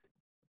 But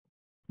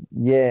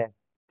yeah,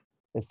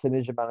 as soon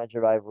as you manage a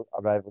rival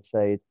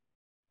side,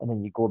 and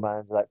then you go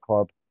manage that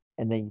club,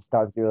 and then you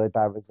start to get really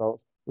bad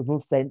results. There's no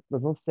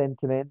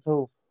sentiment.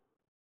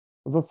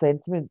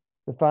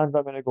 The fans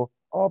aren't going to go,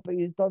 oh, but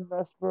he's done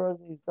this for us,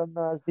 and he's done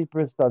that. Steve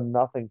Bruce done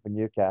nothing for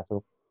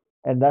Newcastle,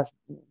 and that's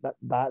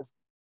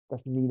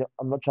me.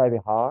 I'm not trying to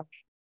be harsh,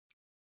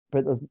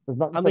 but there's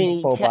nothing I for him to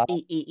mean, fall back.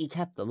 he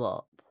kept them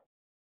up.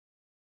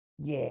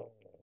 Yeah,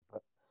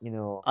 but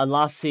And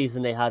last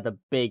season they had a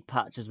big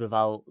patches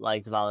without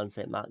like Valent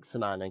St.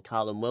 Maximan and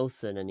Callum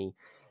Wilson, and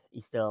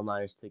he still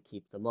managed to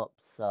keep them up.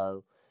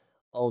 So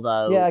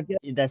yeah, although I get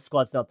their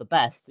squad's not the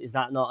best, is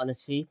that not an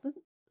achievement?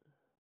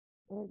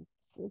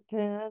 it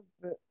can,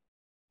 but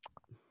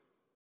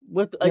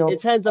With you know, in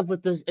terms of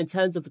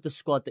the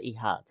squad that he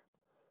had,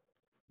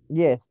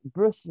 yes,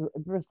 Bruce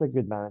is a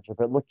good manager,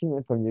 but looking at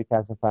it from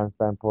Newcastle fan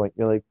standpoint,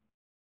 you're like,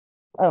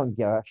 I don't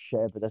give a shit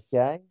about this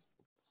guy.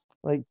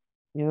 Like,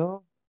 you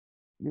know.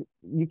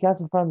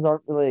 Newcastle fans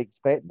aren't really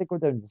expecting to go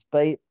down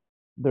despite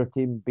their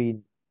team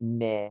being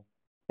meh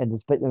and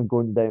despite them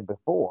going down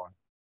before.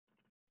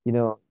 You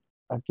know,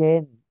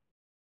 again,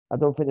 I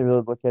don't think they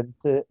really look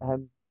into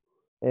him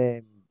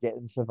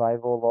getting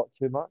survival a lot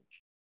too much.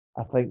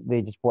 I think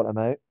they just want him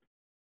out,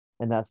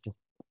 and that's just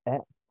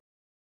it.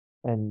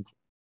 And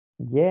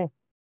yeah,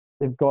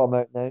 they've got him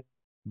out now.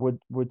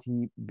 Would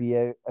he be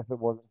out if it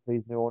wasn't for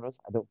these new owners?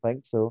 I don't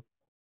think so.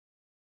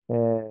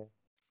 Uh,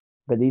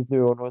 but these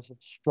new owners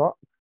have struck,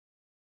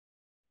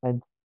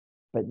 and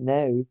but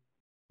now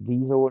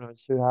these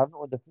owners who haven't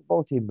owned a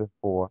football team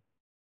before,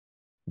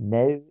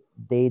 now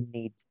they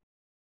need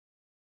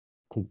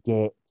to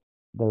get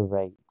the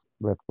right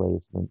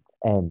replacement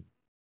in.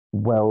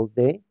 Will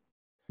they?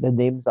 The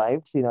names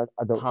I've seen, I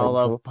don't think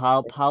so.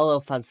 Paulo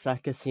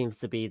Fonseca seems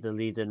to be the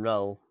leading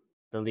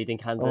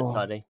candidate. Oh,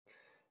 Sorry,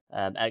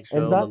 ex is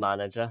Roma that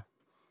manager.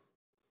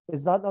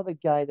 is that not the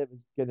guy that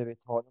was going to be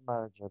Tottenham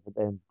manager, but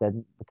then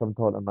didn't become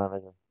Tottenham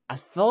manager?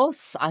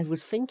 I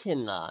was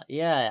thinking that.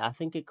 Yeah, I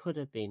think it could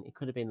have been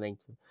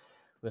linked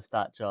with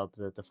that job,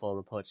 the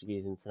former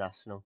Portuguese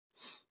international.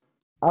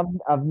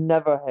 I've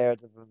never heard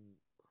of him.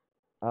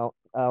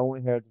 I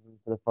only heard of him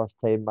for the first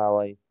time in my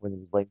life when he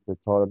was linked to the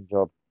Tottenham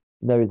job.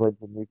 Now he's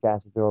linked to the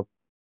Newcastle job.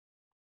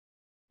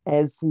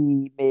 Is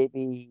he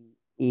maybe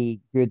a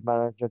good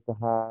manager to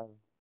have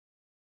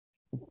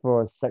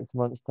for 6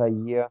 months to a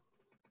year?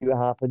 See what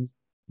happens.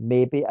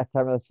 Maybe I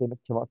can't really say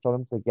too much on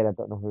him. So again, I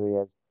don't know who he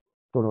is.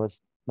 Don't know his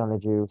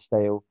managerial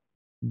style.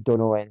 Don't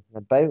know anything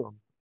about him.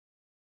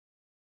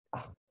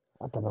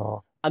 I don't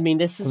know. I mean,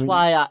 this I is mean,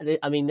 why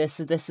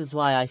this is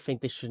why I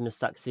think they shouldn't have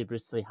sacked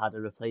Seabrus till they had a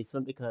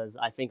replacement, because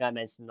I think I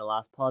mentioned in the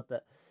last pod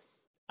that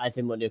I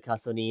think what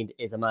Newcastle need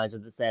is a manager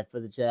that's there for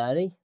the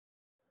journey,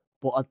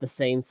 but at the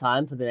same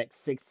time, for the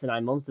next 6 to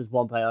 9 months, there's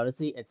one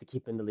priority: it's to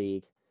keep in the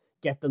league,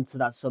 get them to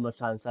that summer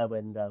transfer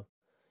window.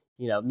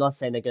 I'm not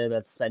saying they're going to be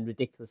able to spend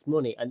ridiculous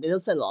money, and they'll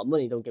spend a lot of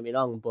money. Don't get me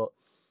wrong, but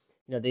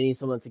they need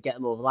someone to get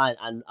them over the line,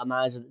 and a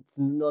manager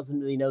that doesn't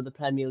really know the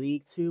Premier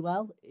League too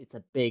well, it's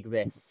a big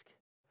risk.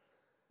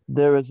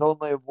 there is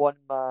only one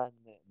man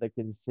that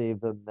can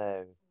save them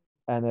now,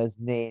 and his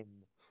name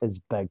is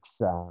Big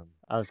Sam.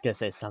 I was going to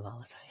say Sam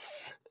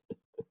Allardyce.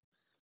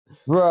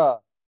 Bruh,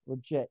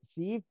 legit.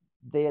 See if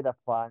they had a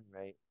plan,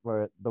 right,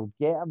 where they'll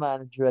get a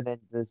manager at the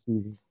end of the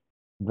season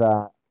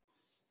that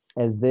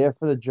is there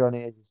for the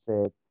journey, as you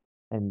said,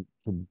 and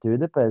can do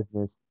the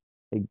business.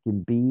 It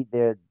can be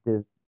their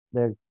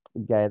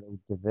guy that will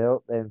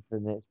develop them for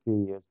the next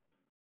few years.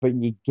 but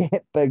you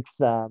get Big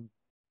Sam,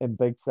 and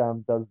Big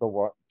Sam does the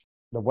work,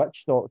 the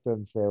witch doctor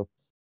himself,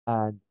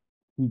 and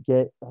he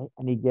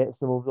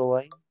gets him over the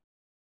line.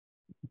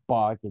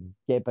 Bargain.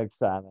 Get Big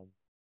Sam in.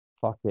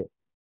 Fuck it.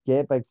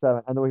 Get Big Sam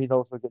in. I know he's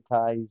also got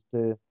ties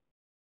to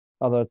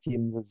other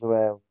teams as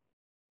well,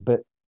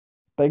 but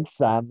Big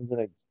Sam's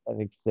an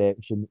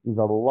exception. He's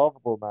a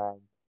lovable man.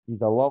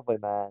 He's a lovely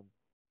man.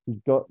 He's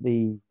got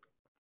the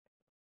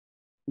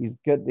he's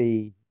got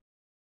the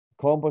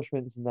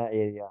accomplishments in that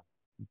area.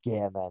 Get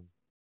him in.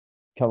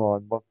 Come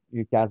on, what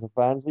Newcastle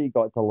fans, what you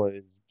got to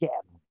lose? Get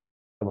him.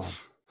 Come on.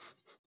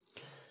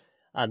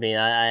 I mean,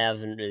 I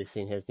haven't really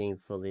seen his name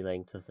fully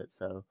linked with it,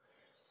 so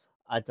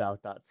I doubt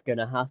that's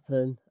gonna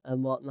happen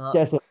and whatnot.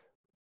 Dis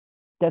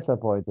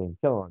disappointing.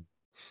 Come on.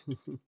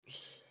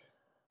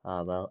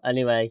 Ah well.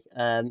 Anyway,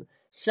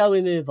 shall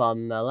we move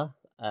on, Mella?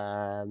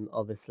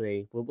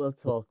 Obviously, we'll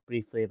talk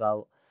briefly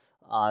about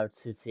our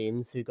two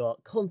teams who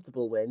got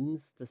comfortable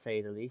wins, to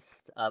say the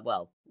least.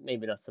 Well,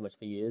 maybe not so much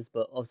for yous,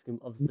 but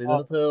obviously No,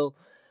 Liverpool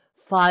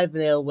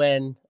 5-0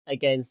 win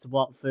against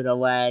Watford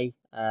away.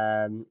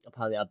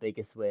 Apparently our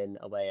biggest win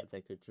away at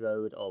Vicarage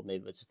Road, or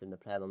maybe it was just in the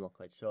Prem. I'm not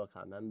quite sure. I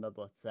can't remember,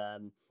 but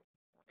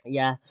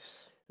yeah,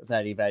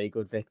 very, very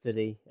good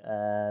victory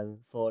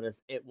for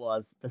us. It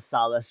was the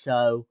Salah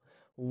show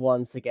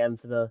once again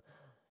for the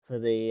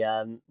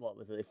what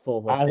was it, the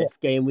fourth or I, fifth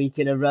game week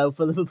in a row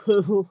for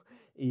Liverpool.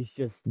 He's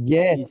just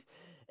yeah, he's.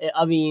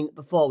 I mean,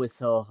 before we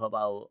talk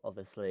about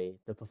obviously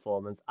the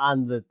performance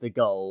and the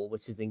goal,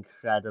 which is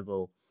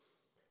incredible.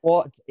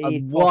 what a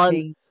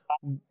One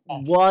fucking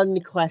mess.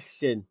 one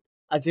question.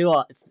 I do you know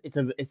what?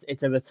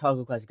 It's a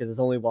rhetorical question because there's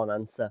only one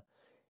answer.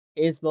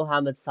 Is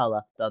Mohamed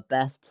Salah the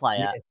best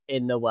player Yes,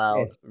 in the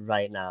world yes,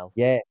 right now?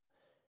 yes,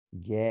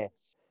 yes,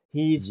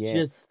 He's yes.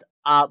 just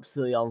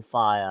absolutely on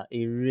fire.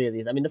 He really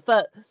is. I mean,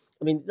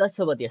 let's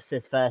talk about the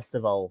assist first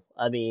of all.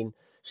 I mean,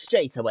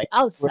 straight away,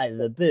 outside of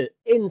the boot,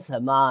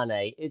 into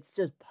Mane. It's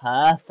just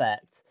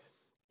perfect.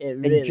 It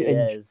And, really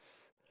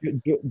is.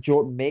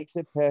 Jordan makes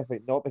it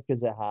perfect, not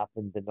because it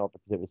happened and not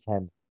because it was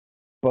him,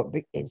 but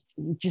he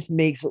just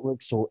makes it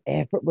look so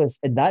effortless.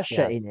 And that shit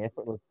Yeah. ain't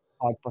effortless,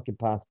 hard fucking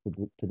pass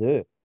to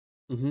do.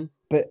 Mhm.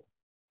 But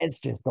it's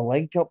just a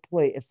link up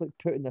play. It's like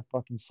putting the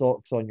fucking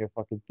socks on your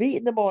fucking feet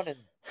in the morning.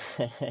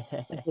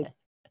 It's like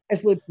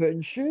it's like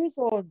putting shoes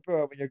on,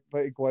 bro, when you're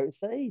about to go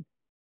outside.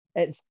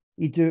 It's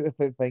you do it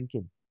without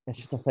thinking. It's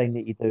just a thing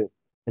that you do.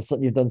 It's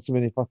something you've done so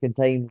many fucking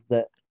times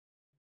that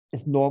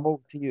it's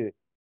normal to you.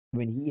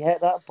 When he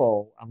hit that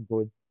ball, I'm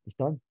going, it's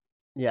done.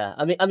 Yeah,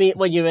 I mean,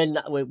 when you're in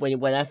that,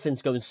 when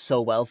everything's going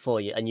so well for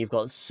you and you've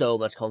got so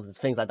much confidence,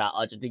 things like that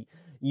are just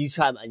you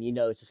try and you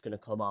know it's just going to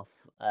come off,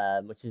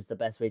 which is the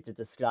best way to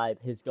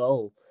describe his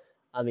goal.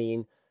 I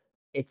mean,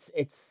 it's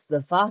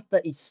the fact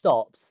that he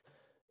stops,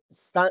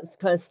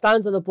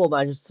 stands on the ball,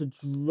 manages to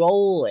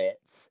roll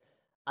it,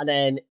 and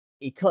then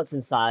he cuts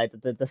inside.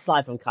 The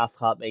slide from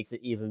Cathcart makes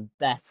it even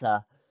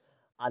better,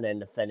 and then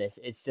the finish.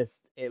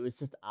 It was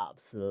just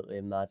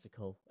absolutely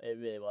magical. It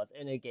really was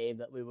in a game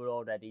that we were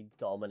already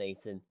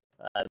dominating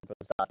from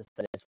start to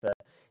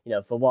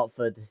finish. For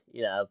Watford,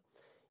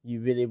 you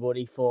really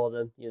worry for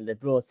them. They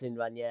brought in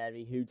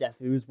Ranieri,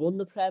 who's won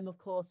the Prem, of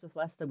course, with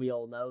Leicester. We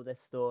all know this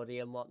story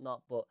and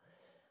whatnot, but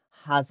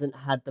hasn't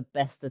had the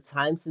best of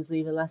times since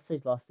leaving Leicester.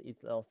 He's lost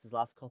his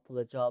last couple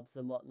of jobs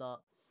and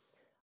whatnot,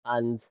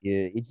 and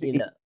Yeah, you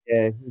know.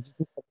 he just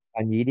became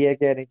Ranieri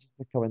again. He just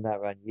becoming that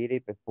Ranieri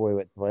before he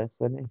went to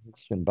Leicester, didn't he? He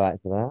just went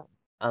back to that.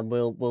 And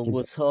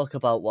we'll talk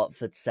about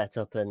Watford's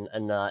setup and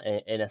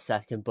that in a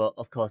second, but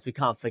of course we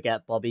can't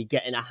forget Bobby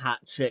getting a hat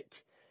trick.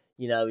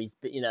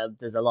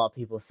 There's a lot of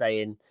people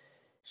saying,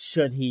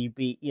 should he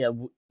be,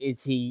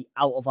 is he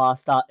out of our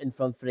starting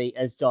front three?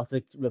 Has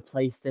Jota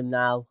replaced him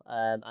now?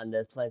 And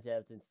there's plenty of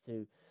evidence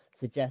to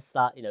suggest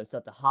that. It's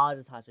not the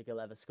hardest hat trick he'll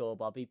ever score,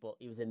 Bobby, but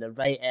he was in the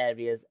right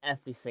areas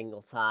every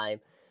single time,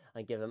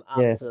 and give him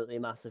Yes, absolutely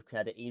massive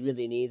credit. He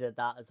really needed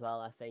that as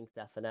well, I think,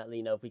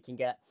 definitely. If we can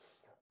get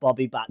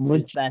Bobby back to his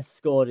legit,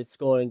 best,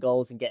 scoring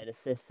goals and getting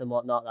assists and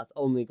whatnot, that's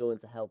only going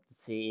to help the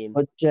team.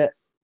 legit.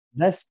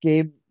 This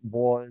game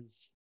was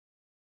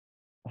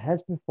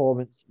his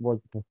performance was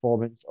the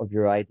performance of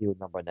your ideal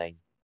number nine.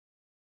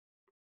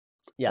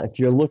 Yeah, If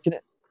you're looking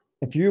at,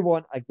 if you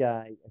want a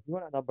guy, if you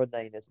want a number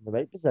nine that's in the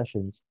right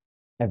positions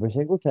every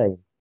single time,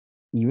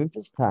 even if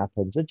it's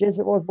tap-ins, which is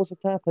it was most of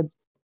tap-ins.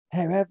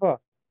 However,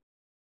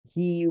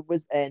 he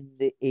was in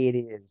the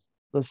areas.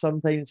 There's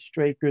sometimes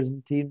strikers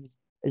and teams,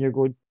 and you're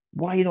going,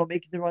 why are you not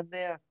making the run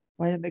there?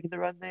 Why are you not making the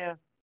run there?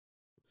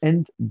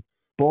 And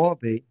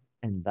Bobby,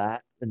 in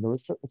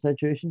those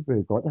situations where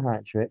he got the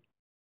hat trick,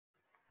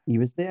 he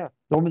was there.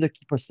 Normally the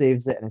keeper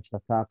saves it and it's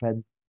a tap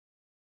in.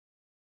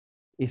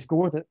 He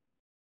scored it.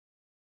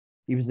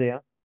 He was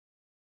there.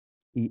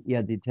 He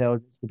had the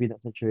intelligence to be in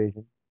that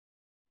situation.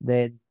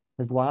 Then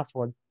his last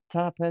one,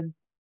 tap in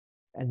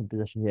the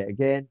position yet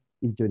again.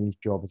 He's doing his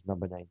job as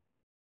number nine.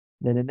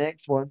 Then the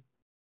next one,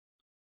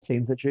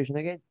 same situation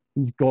again.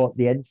 He's got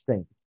the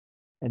instinct.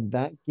 And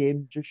that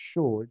game just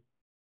showed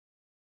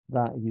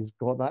that he's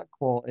got that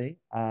quality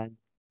and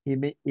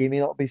he may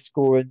not be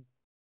scoring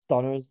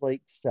stunners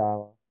like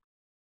Salah,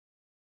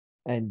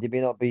 and he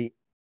may not be,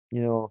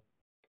 you know,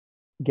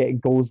 getting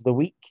goals of the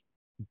week,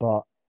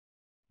 but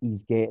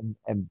he's getting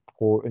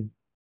important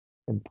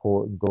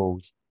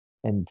goals.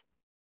 And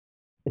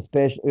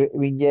especially, I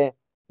mean, yeah,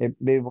 it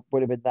may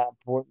would have been that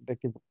important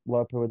because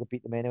Liverpool would have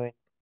beat them anyway.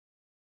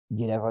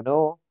 You never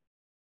know.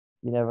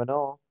 You never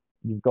know.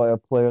 You've got your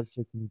players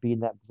who can be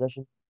in that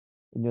position.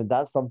 And,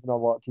 that's something a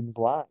lot of teams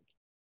lack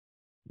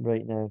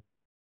right now.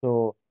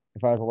 So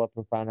if I was a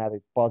Liverpool fan, I'd be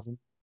buzzing.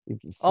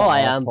 You've got Oh,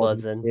 I Salah am probably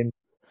buzzing. the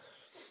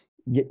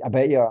same. I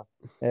bet you are.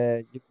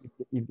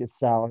 You've got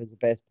Salah, who's the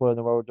best player in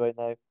the world right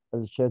now.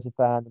 As a Chelsea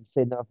fan, I'm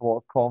saying that with a lot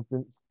of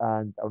confidence,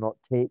 and I will not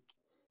take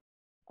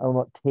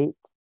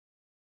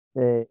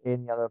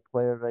any other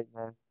player right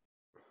now.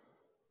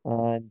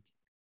 And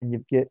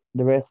you've got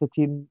the rest of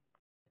the team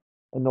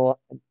in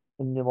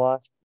the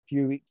last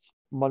few weeks,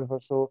 month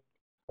or so,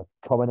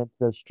 coming into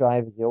their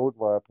stride as the old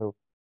Liverpool.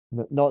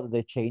 Not that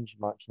they changed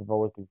much; they've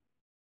always been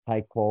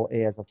high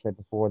quality, as I've said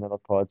before in other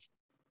pods.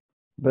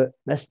 But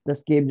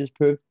this game just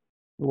proved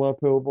the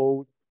Liverpool of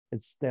old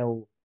is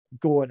still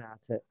going at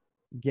it,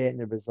 getting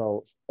the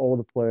results. All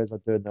the players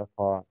are doing their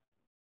part,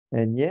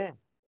 and yeah,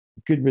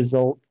 good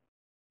result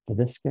for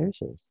the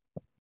Scousers.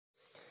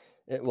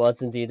 It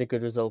was indeed a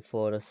good result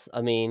for us.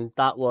 I mean,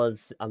 that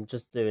was. I'm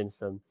just doing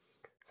some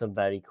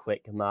very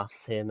quick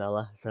maths here,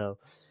 Mella. So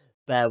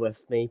bear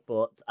with me.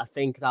 But I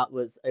think that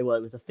was well,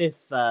 it was the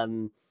fifth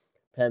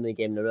Premier League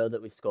game in a row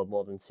that we scored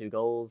more than 2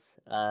 goals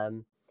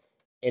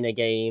in a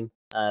game.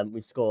 We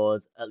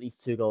scored at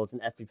least 2 goals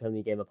in every Premier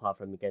League game apart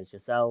from against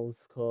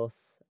yourselves, of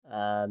course.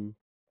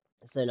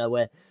 So no,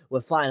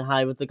 we're flying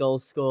high with the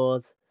goals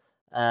scored.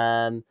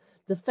 Um,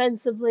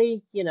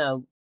 Defensively,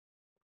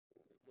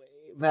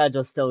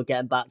 Virgil's still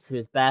getting back to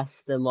his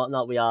best and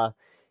whatnot. We are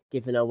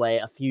giving away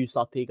a few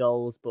sloppy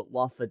goals, but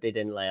Watford they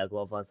didn't lay a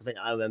glove on us. I think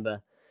I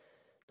remember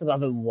them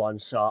having one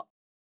shot.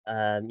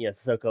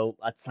 Sissoko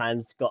at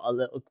times got a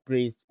little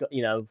breeze,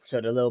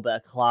 showed a little bit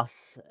of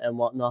class and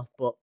whatnot.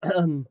 But I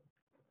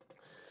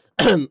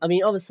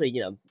mean, obviously,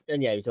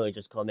 and yeah, he's only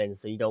just come in,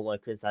 so you don't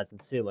want to criticize him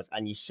too much,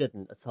 and you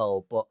shouldn't at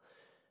all. But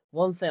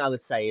one thing I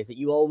would say is that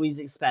you always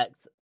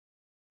expect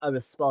a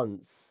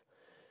response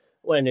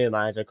when a new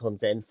manager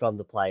comes in from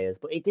the players,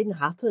 but it didn't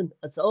happen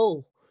at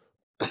all.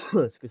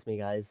 Excuse me,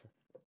 guys.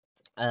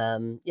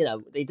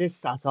 They just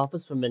start off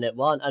us from minute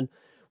one, and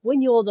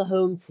when you're the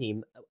home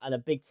team and a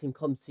big team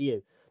comes to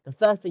you, the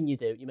first thing you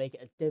do, you make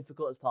it as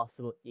difficult as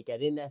possible. You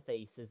get in their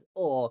faces,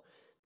 or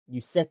you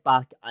sit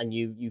back and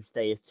you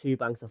stay as two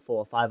banks of 4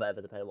 or 5,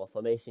 whatever, depending on what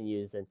formation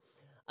you're using,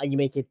 and you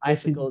make it I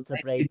see difficult to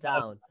exactly break that.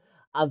 down.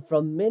 And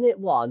from minute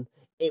one,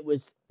 it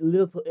was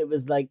Liverpool. It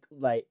was like,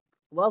 right,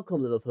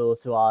 welcome Liverpool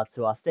to our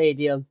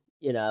stadium.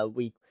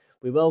 We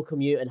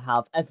welcome you and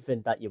have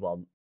everything that you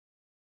want.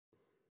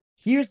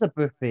 Here's a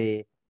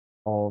buffet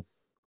of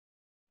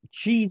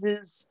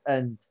cheeses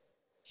and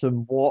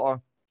some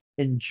water.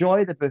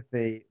 Enjoy the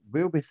buffet.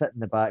 We'll be sitting in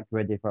the back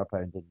ready for a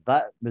pounding.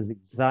 That was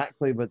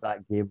exactly what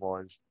that game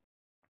was.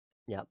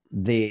 Yep.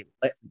 They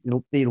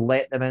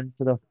let them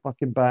into the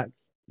fucking back.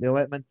 They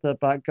let them into the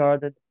back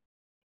garden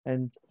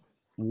and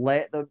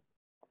let them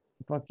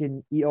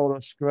fucking eat all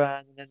their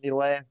scran, and then they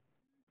left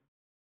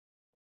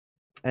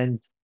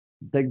and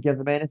didn't give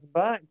them anything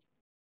back.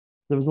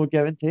 There was no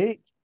give and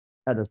take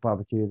at this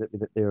barbecue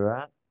that they were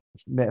at.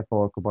 It's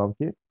metaphorical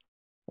barbecue.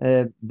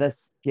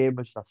 This game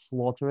was just a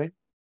slaughtering.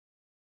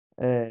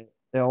 It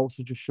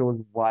also just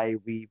shows why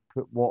we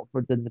put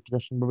Watford in the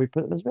position where we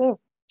put them as well.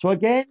 So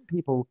again,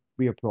 people,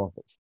 we are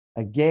prophets.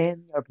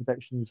 Again, our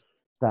predictions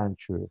stand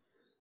true.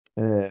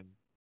 Um,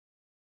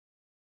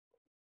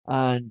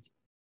 and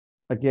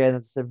again,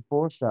 as I said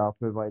before, Salah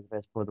proved why he's the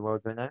best player in the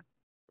world right now.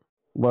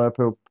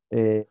 Liverpool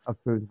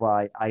have proved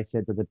why I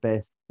said they're the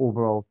best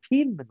overall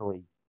team in the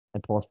league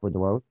and possibly in the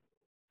world,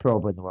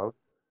 probably in the world,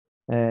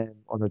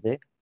 on the day.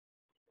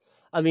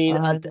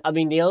 And I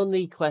mean, the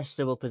only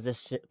questionable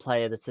position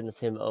player that's in the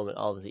team at the moment,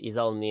 obviously, he's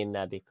only in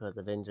there because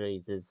of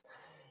injuries,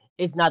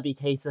 is Naby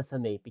Keita for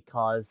me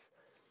because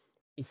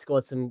he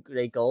scored some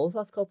great goals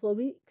last couple of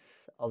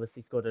weeks.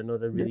 Obviously, scored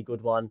another yeah, really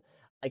good one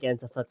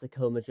against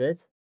Atletico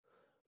Madrid,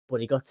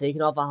 but he got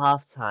taken off at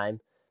half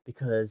time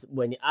because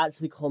when it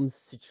actually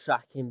comes to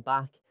tracking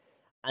back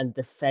and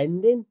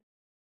defending,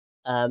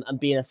 and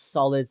being a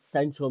solid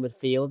central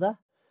midfielder,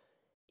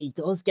 he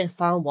does get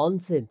found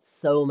wanting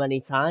so many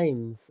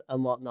times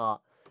and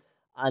whatnot.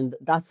 And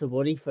that's a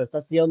worry for us.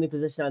 That's the only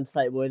position I'm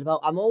slightly worried about.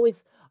 I'm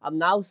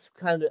now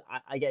kind of,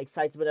 I get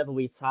excited whenever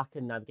we attack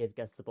and Navigate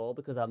gets the ball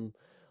because I'm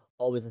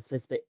always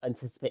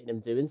anticipating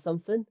him doing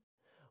something.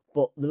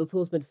 But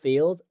Liverpool's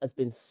midfield has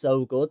been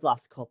so good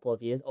last couple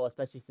of years, or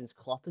especially since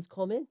Klopp has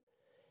come in,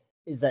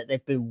 is that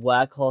they've been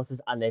workhorses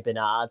and they've been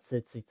hard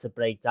to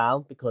break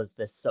down because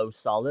they're so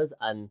solid.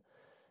 And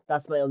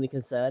that's my only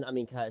concern. I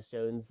mean, Curtis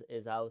Jones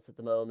is out at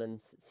the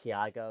moment.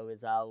 Thiago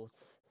is out.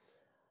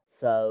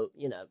 So,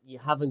 you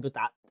haven't got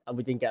that, and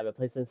we didn't get a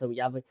replacement. So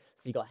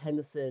you got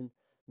Henderson,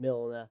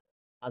 Milner.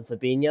 and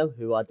Fabinho,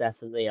 who are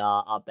definitely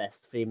our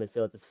best three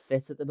midfielders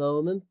fit at the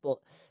moment, but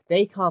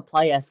they can't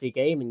play every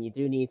game, and you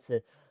do need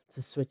to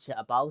switch it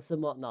about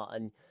and whatnot.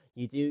 And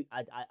you do,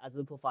 as a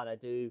Liverpool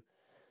fan,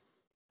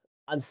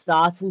 I'm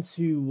starting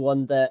to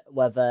wonder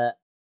whether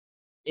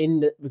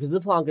because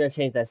Liverpool aren't going to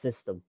change their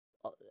system.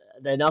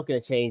 They're not going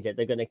to change it.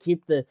 They're going to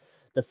keep the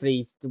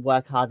three to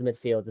work hard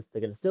midfielders.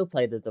 They're going to still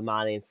play the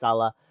Mane and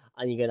Salah,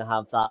 and you're going to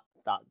have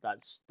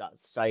that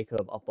striker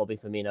of Bobby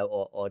Firmino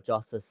or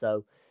Jota.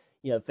 So,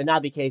 for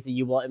Naby Keita,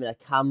 you want him in a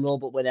cam role,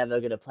 but we're never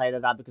going to play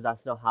like that because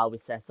that's not how we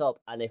set up.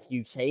 And if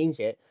you change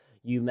it,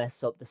 you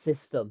mess up the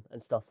system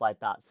and stuff like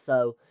that.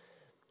 So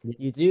Yeah,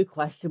 you do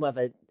question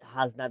whether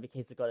has Naby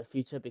Keita got a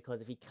future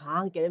because if he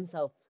can't get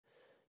himself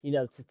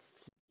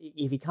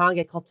if he can't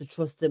get Klopp to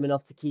trust him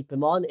enough to keep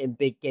him on in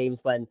big games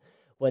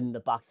when the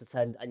backs are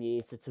turned and you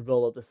need to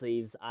roll up the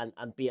sleeves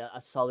and be a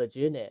solid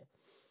unit,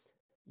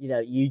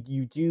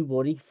 you do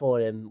worry for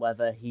him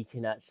whether he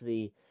can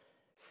actually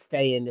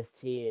stay in this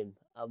team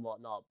and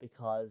whatnot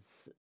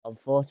because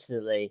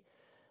unfortunately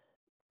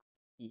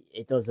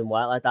it doesn't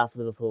work like that for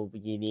Liverpool.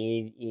 But you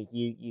need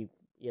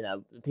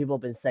people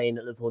have been saying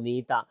that Liverpool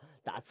need that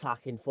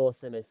attacking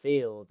force in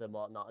midfield and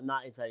whatnot, and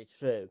that is very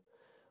true.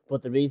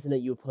 But the reason that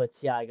you put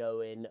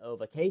Thiago in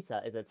over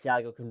Keita is that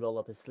Thiago can roll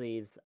up his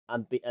sleeves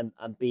and be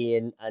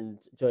in and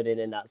join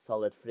in that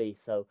solid three.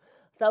 So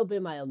that would be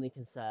my only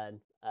concern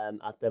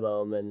at the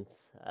moment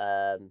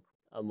and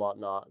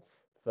whatnot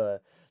for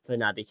for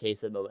Naby Keita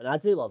at the moment. And I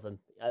do love him,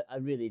 I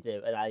really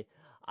do, and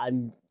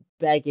I'm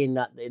begging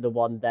that the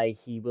one day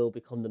he will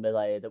become the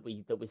Millet that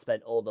we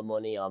spent all the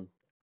money on,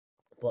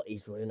 but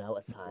he's running out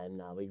of time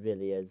now. He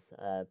really is.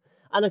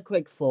 And a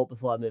quick thought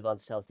before I move on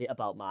to Chelsea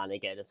about Mane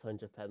getting his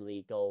 100th Premier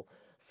League goal.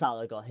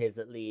 Salah got his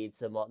at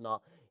Leeds and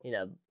whatnot. You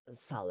know,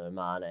 Salah and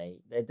Mane,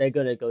 they're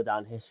going to go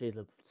down history as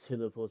two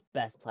Liverpool's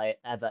best player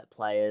ever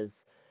players.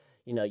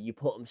 You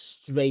put them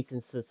straight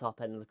into the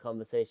top end of the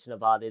conversation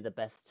of are they the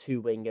best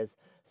two wingers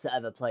to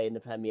ever play in the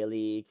Premier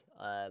League?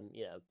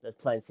 There's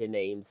plenty of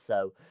names,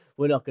 so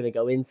we're not going to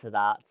go into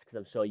that because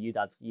I'm sure you'd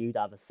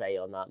have a say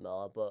on that,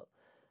 Miller. But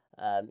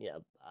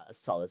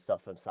solid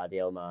stuff from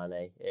Sadio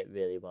Mane. It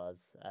really was.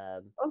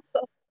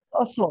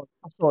 I saw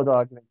the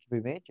argument to be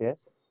made. Yes.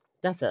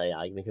 Definitely an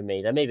argument can be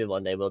made. And maybe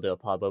one day we'll do a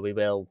pod where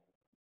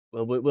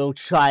we'll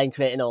try and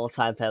create an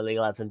all-time Premier League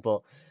 11,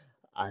 but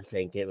I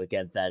think it would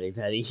get very,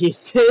 very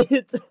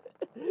heated.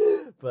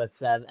 But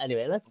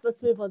anyway,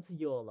 let's move on to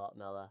your lot,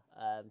 Mella.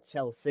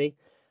 Chelsea,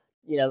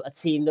 a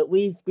team that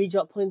we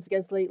dropped points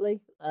against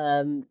lately.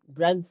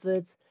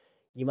 Brentford,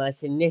 you managed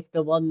to nick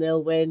the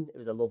 1-0 win. It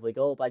was a lovely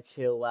goal by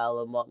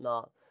Chilwell and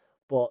whatnot.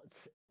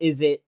 But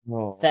is it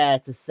No, fair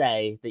to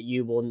say that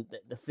you won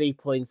the 3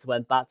 points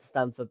went back to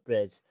Stamford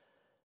Bridge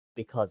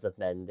because of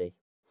Mendy?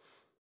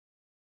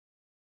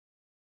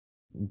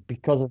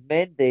 because of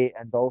Mendy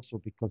and also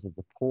because of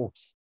the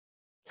post.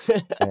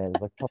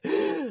 There's a couple.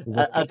 There's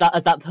a Has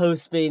couple. that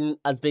post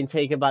been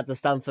taken back to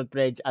Stamford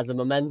Bridge as a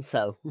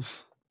memento?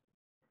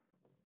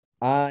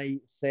 I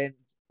sent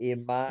a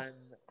man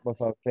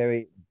with a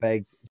very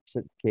big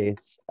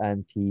suitcase,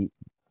 and he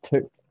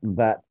took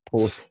that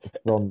post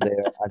from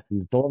there, and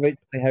he's delivering it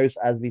to my house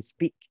as we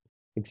speak.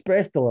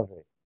 Express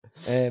delivery.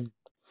 Um,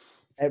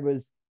 it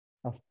was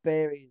a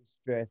very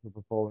stressful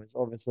performance.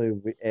 Obviously,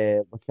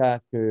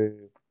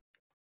 Lukaku,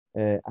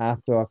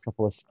 after a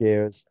couple of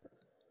scares,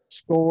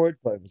 scored,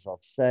 but it was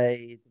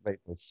offside.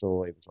 Rightfully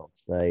so, it was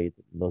offside.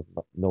 There's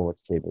no what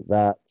to say about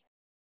that.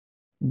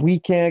 We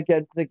can't get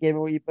into the game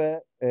a wee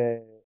bit.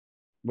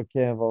 We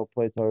kind of all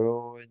played our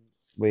own.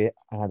 We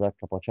had a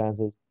couple of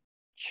chances.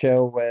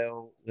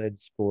 Chilwell then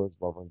scores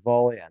lovely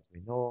volley, as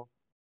we know.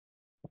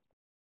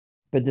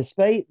 But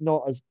despite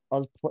not us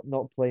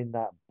not playing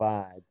that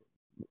bad,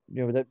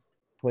 we didn't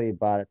play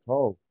bad at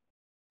all.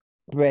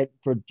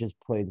 Brentford just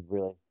played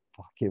really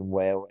fucking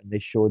well, and they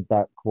showed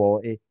that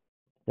quality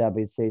that I've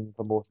been saying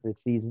for most of the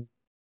season.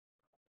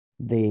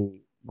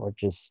 They were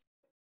just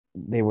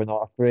they were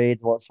not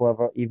afraid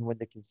whatsoever. Even when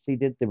they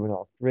conceded, they were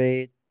not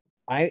afraid.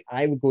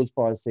 I would go as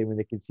far as saying when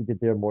they conceded,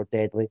 they were more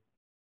deadly.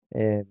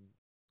 Um,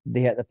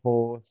 they hit the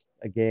post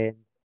again.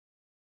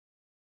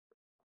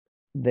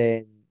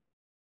 Then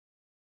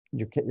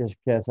you're kind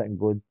of sitting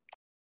going,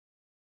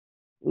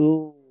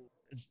 oh,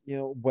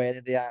 when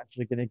are they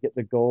actually going to get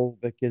the goal?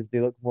 Because they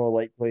looked more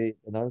likely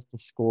than us to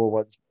score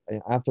once.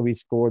 After we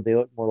scored, they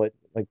looked more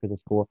likely to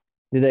score.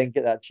 They didn't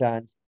get that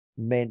chance.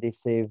 Mendy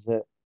saves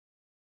it.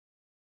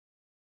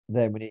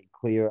 Then we need to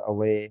clear it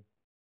away.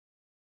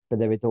 But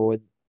then we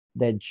don't.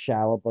 Then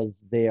Shalaba's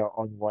there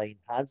online,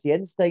 has the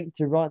instinct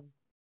to run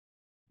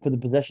for the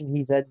position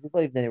he's in. He's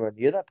not even anywhere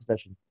near that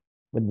position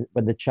when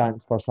the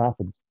chance first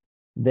happens.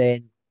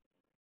 Then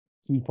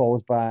he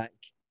falls back.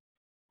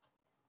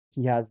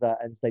 He has that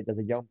instinct as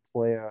a young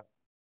player.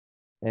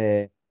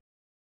 Uh,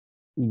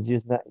 he's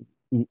using that.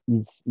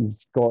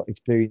 He's got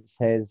experienced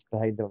heads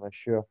behind him, I'm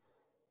sure.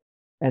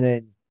 And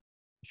then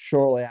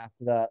shortly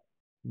after that,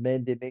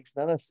 Mendy makes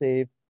another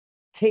save,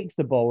 takes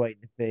the ball right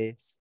in the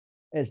face.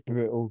 It's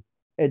brutal.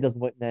 It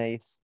doesn't look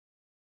nice.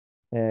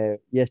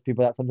 Yes,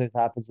 people, that sometimes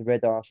happens in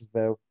Red Arse as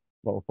well,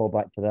 but we'll fall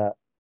back to that.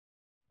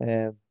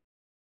 Um,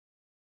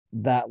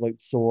 that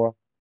looked sore.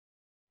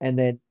 And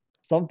then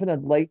something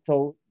I'd like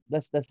to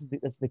this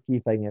is the key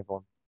thing,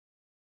 everyone.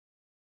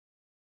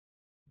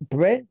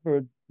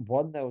 Brentford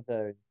 1-0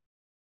 down,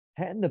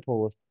 hitting the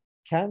post,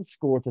 can't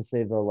score to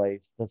save their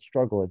lives. They're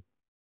struggling.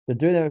 They're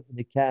doing everything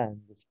they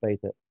can despite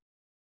it.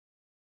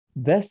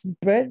 This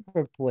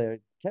Brentford player,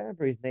 can't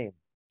remember his name,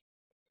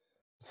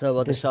 So,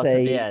 what the shot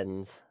at the decide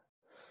end?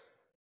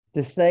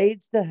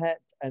 decides to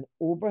hit an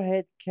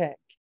overhead kick.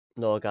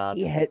 Norgard.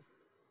 He hits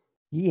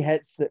he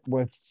hits it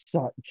with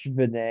such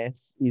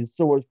finesse. He has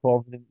so much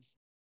confidence.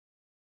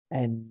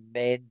 And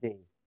Mendy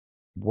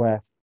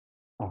with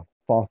a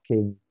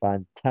fucking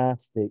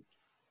fantastic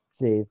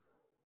save.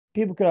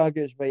 People could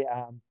argue it's right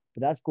at him,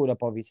 but that's going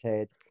above his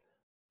head.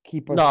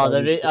 Keeper No, still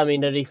needs to I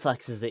mean the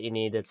reflexes that you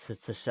needed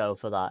to show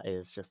for that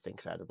is just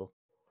incredible.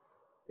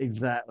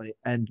 exactly.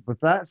 And with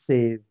that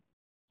save,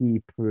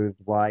 he proved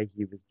why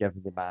he was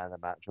given the man of the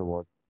match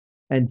award.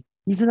 And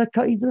he's in a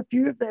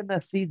few of them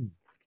this season.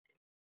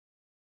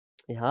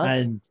 He has.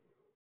 And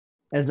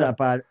is it So a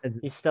bad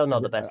he's still not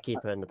is the it best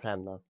keeper in the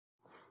Prem though.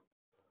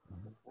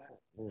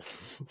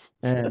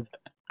 and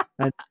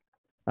and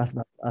that's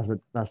not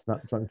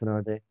something for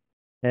another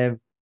day.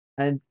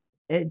 And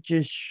it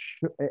just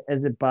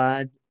is it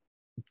bad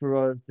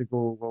for us to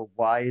go, well,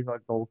 why is our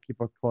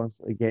goalkeeper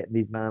constantly getting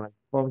these man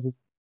performances?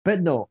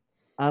 But no,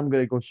 I'm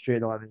gonna go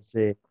straight on and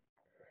say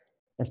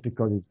it's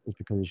because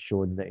he's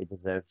shown that he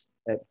deserves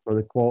it for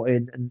the quality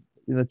and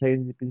the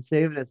times he's been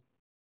saving us.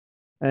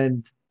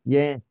 And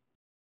yeah,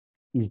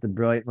 he's the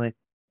brilliantly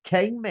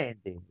King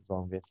Mendy, as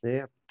long as I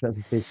say. I've put this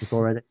on Facebook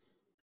already.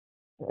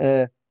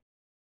 Uh,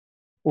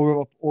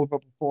 over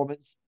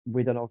performance,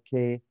 we done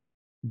okay.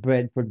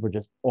 Brentford were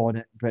just on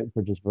it.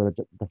 Brentford just were at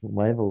a different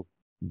level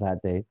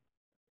that day.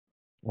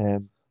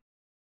 Um,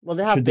 Well,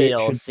 they have should been they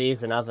all should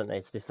season, haven't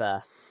they? To be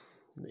fair,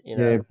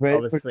 yeah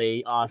Brentford?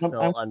 obviously I'm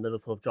Arsenal and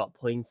Liverpool have dropped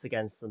points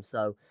against them,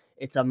 so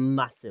it's a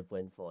massive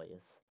win for you.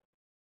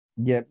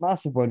 yeah,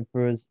 massive win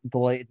for us.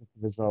 Delighted with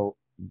the result,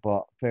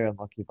 but very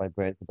unlucky by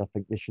Brentford. I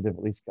think they should have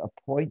at least got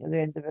a point at the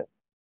end of it.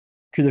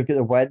 Could have got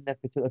a win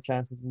if they took their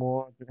chances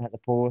more. Didn't hit the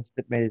post.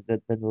 It made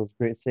did those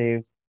great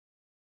saves.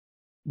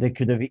 They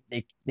could have.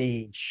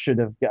 They should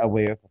have got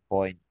away with a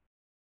point.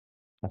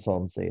 That's all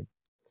I'm saying.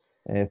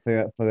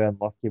 Very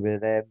unlucky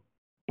with them.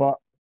 But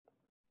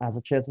as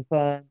a Chelsea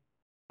fan,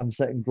 I'm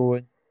sitting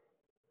going,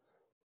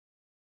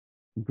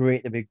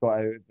 great that we got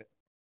out of it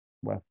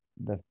with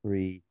the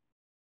 3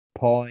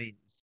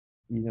 points.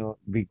 We got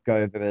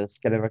out of it with the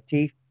skin of our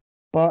teeth.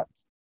 But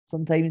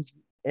sometimes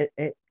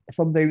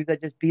sometimes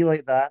it just be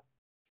like that.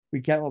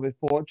 We can't all be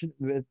fortunate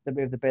that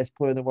we have the best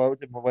player in the world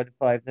and we're winning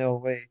 5-0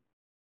 away.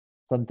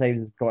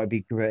 Sometimes it's got to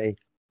be gritty.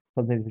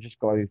 Sometimes we just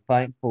got to be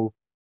thankful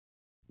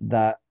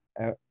that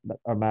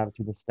our man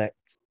between the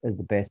sticks is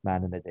the best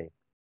man in the day.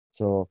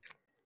 So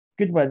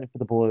good win for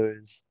the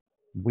Blues.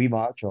 We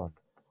march on.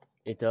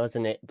 It does,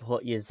 and it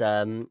put you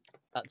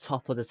at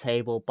top of the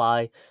table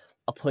by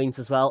a point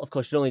as well. Of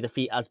course, your only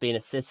defeat has been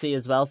a City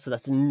as well, so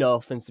that's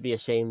nothing to be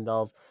ashamed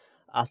of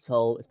at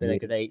all. It's been a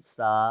Yeah. great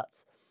start.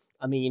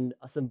 I mean,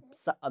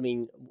 I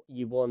mean,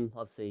 you won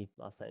obviously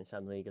last night in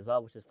Champions League as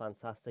well, which is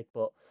fantastic.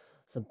 But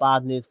some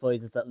bad news for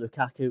you is that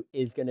Lukaku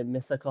is going to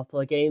miss a couple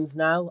of games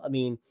now. I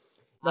mean,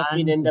 not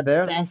been And in the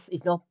Werner, best.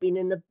 He's not been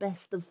in the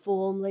best of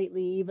form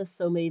lately either.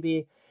 So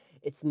maybe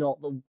it's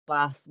not the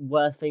best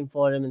worst thing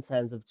for him in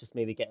terms of just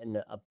maybe getting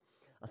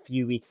a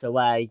few weeks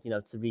away,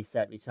 to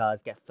reset,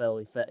 recharge, get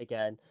fully fit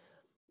again,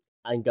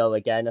 and go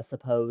again, I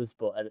suppose.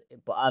 But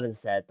having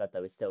said that,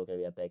 though, it's still going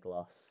to be a big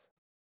loss.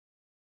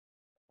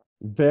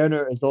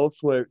 Werner is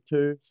also out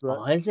too, so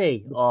Oh, is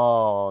he?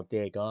 Oh,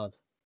 dear God.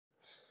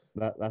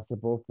 that's the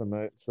both of them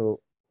out.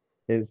 So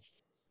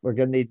it's we're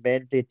gonna need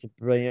Mendy to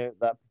bring out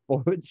that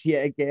performance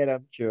yet again,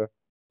 I'm sure.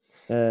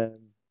 Um,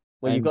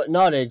 Well, you've and got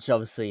Norwich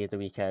obviously the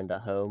weekend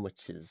at home,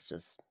 which is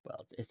just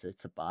well,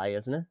 it's a bye,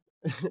 isn't it?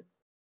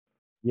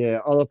 yeah,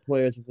 other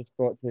players have just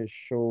got to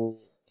show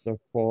their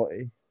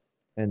quality,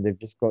 and they've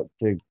just got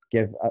to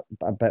give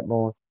a bit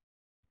more.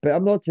 But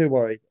I'm not too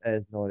worried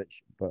as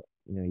Norwich, but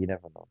you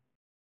never know.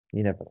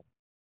 You never know.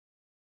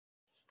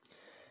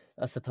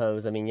 I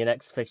suppose. I mean, your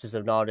next fixtures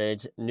of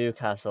Norwich,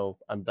 Newcastle,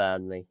 and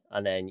Burnley,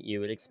 and then you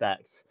would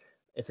expect,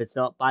 if it's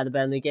not by the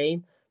Burnley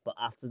game, but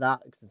after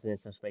that, because it's an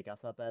international break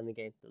after that Burnley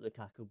game, that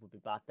Lukaku would be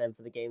back then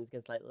for the games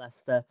against like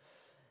Leicester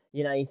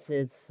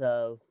United.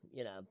 So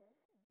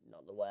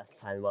not the worst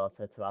time in the world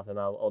to have him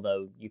out.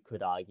 Although you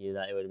could argue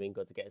that it would have been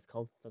good to get his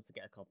confidence up to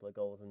get a couple of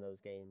goals in those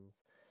games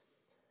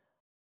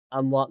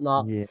and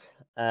whatnot. Yeah,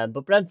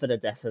 But Brentford are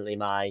definitely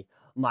my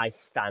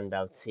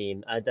standout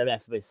team. They're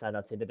everybody's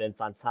standout team. They've been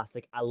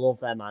fantastic. I love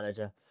their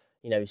manager.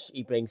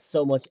 He brings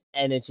so much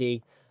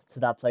energy to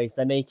that place.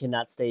 They're making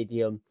that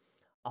stadium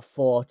a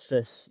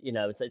fortress.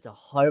 It's a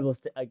horrible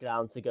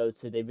ground to go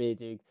to. They really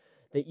do.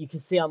 You can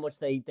see how much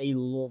they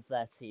love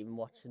their team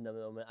watching them at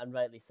the moment, and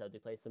rightly so. They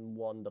play some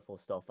wonderful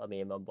stuff. I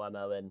mean,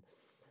 Mbeumo and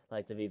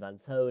like David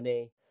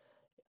Antony.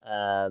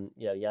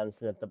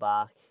 Janssen at the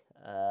back.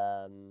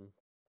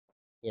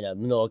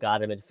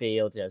 Norgard in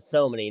midfield.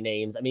 So many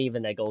names. I mean,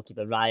 even their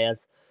goalkeeper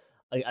Reyes,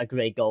 a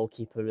great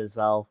goalkeeper as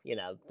well.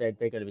 They're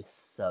going to be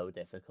so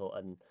difficult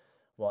and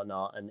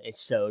whatnot, and it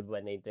showed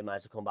when they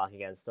managed to come back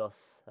against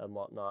us and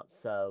whatnot.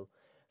 So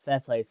fair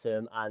play to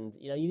them, and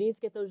you need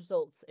to get those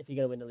results if you're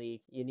going to win the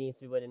league. You need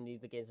to be winning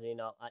the games when you're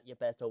not at your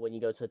best or when you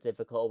go to a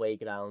difficult away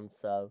ground.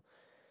 So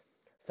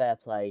fair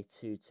play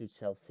to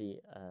Chelsea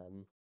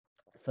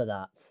for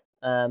that.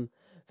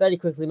 Very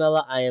quickly,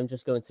 Miller, I am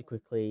just going to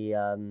quickly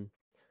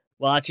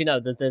well, actually, no.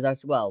 There's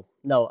actually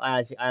no. I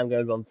am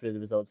going to run through the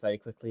results very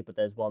quickly, but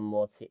there's one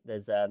more.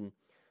 There's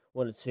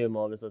one or two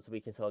more results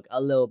we can talk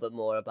a little bit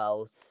more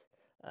about.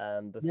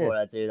 Yeah. Before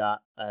I do that,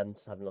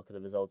 just having a look at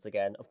the results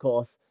again. Of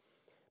course,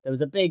 there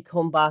was a big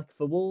comeback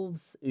for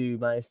Wolves, who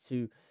managed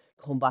to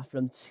come back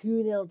from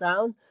 2-0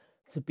 down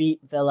to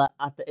beat Villa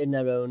in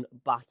their own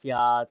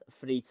backyard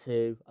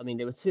 3-2. I mean,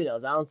 they were 2-0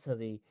 down to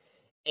the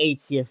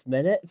 80th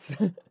minute.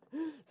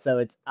 So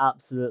it's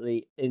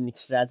absolutely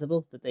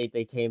incredible that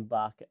they came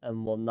back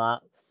and won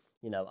that.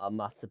 A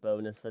massive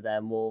bonus for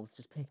them. Wolves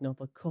just picking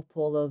up a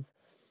couple of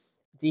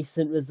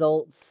decent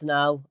results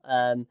now.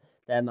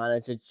 Their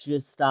manager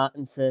just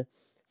starting to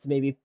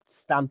maybe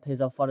stamp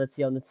his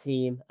authority on the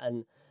team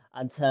and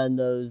turn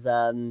those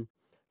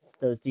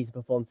decent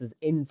performances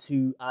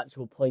into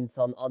actual points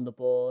on the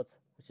board,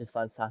 which is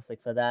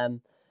fantastic for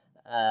them.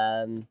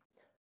 Um,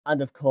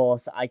 and of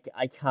course, I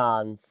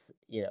can't,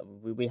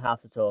 we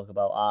have to talk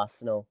about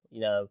Arsenal.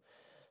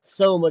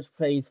 So much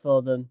praise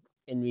for them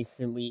in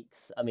recent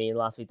weeks. I mean,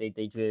 last week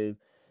they drew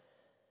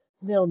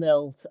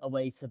 0-0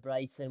 away to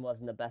Brighton,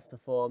 wasn't the best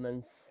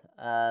performance.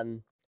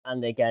 And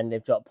again,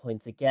 they've dropped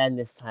points again,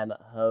 this time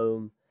at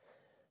home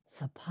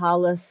to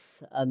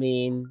Palace. I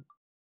mean,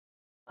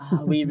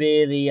 are we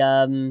really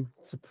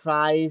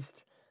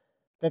surprised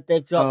that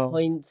they've dropped Well,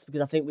 points?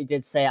 Because I think we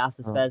did say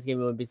after uh, Spurs game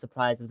we would be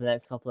surprised if the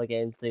next couple of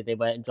games they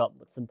went and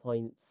dropped some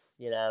points.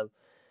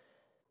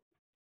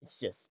 It's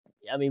just,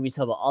 I mean, we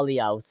talk about Ollie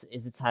out.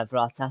 Is it time for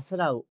Arteta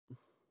out?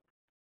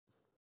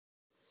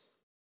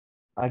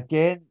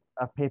 again,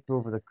 a paper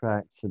over the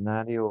cracks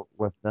scenario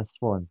with this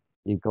one.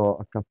 You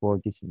got a couple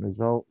of decent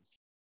results,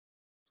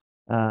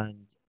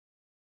 and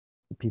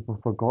people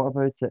forgot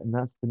about it, and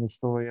that's been the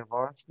story of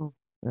Arsenal,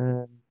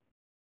 um,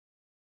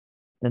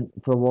 and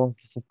for a long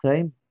piece of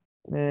time.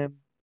 Um,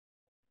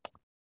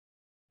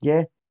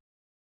 yeah,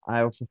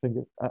 I also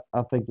think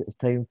I think it's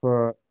time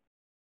for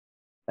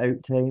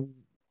out time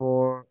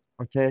for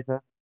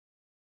Arteta.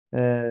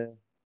 Uh,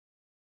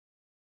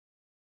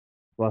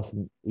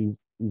 listen,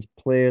 he's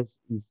players.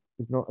 He's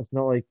not. It's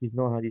not like he's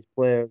not had his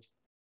players.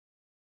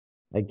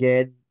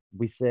 Again,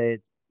 we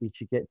said he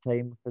should get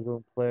time with his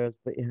own players,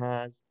 but he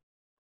has.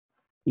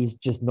 He's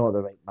just not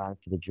the right man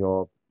for the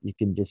job. You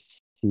can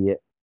just see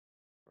it.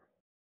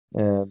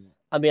 Um,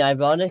 I mean,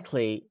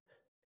 ironically,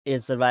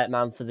 is the right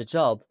man for the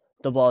job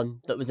the one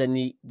that was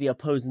in the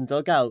opposing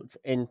dugout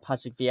in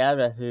Patrick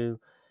Vieira, who,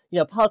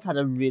 Palace had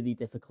a really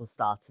difficult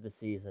start to the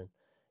season.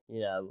 They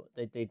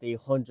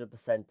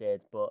 100%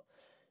 did, but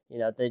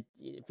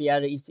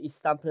Vieira, he's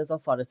stamping his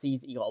authority.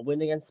 He got a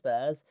win against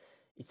Spurs.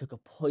 He took a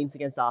point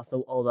against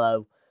Arsenal,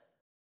 although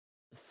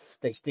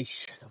they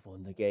should have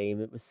won the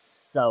game. It was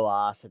so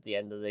harsh at the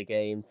end of the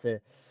game to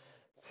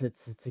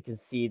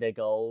concede a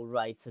goal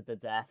right to the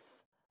death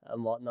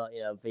and whatnot.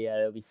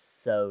 Vieira would be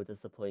so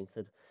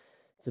disappointed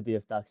to be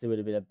with that 'cause it would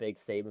have been a big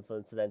statement for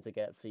them to then to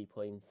get 3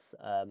 points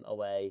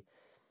away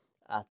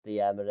at the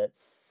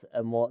Emirates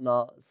and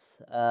whatnot.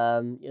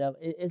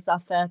 Is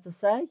that fair to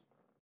say?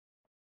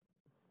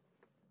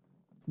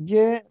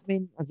 yeah, I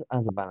mean,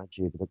 as a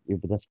manager,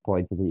 you'd be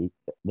disappointed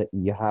that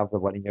you have the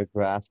one in your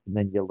grasp and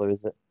then you lose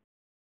it.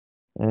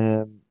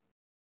 Um,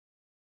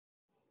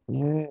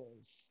 yeah,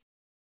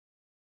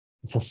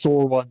 it's a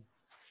sore one.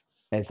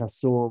 It's a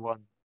sore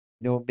one.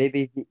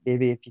 Maybe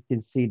if you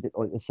concede at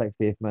like the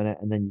 68th minute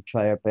and then you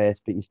try your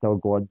best, but you still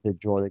go on to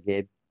draw the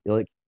game. You're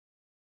like,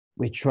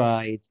 we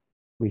tried,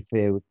 we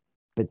failed,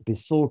 but to be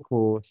so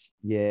close,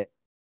 yeah,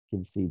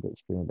 concede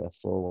it's going to be a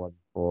sore one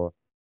for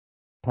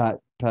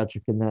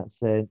Patrick in that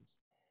sense.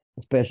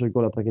 Especially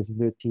going up against a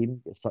new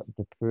team, got something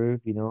to prove,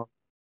 even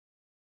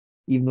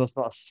though it's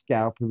not a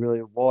scalp he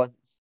really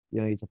wants,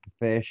 he's a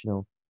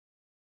professional.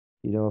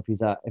 If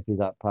he's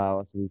at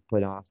Palace and he's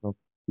playing Arsenal,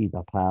 he's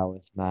a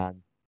Palace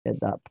man at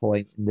that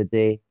point in the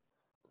day,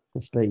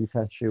 despite his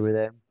history with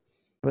them.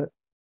 But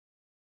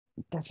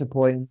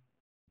disappointing.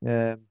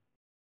 Um,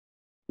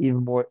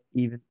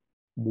 even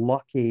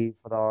lucky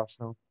for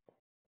Arsenal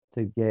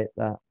to get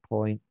that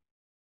point.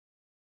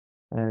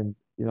 And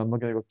I'm not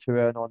going to go too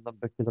early on them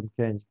because I'm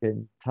kind of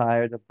getting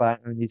tired of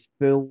battering these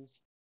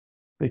fools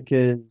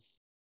because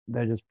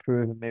they're just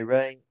proving me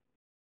right.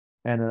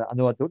 And I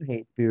know I don't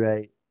hate to be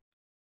right,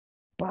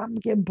 but I'm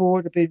getting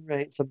bored of being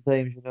right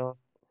sometimes.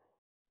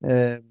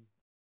 Um,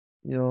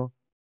 you know,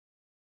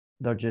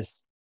 they're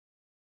just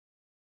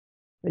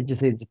they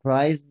just ain't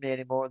surprising me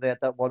anymore. They had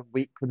that one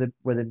week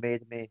where they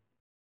made me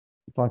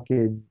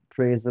fucking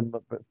praise them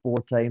about 4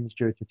 times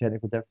due to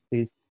technical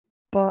difficulties.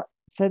 But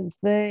since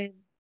then,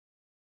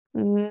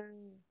 mm,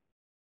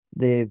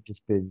 they've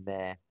just been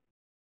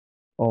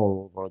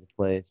all over the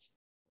place.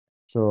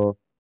 So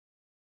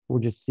we'll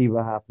just see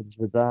what happens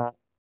with that.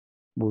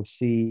 We'll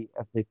see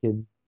if they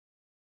can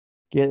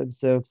get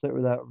themselves out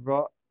of that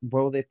rut.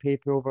 Will they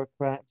paper over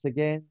cracks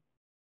again?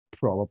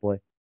 Probably.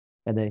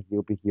 And then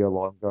he'll be here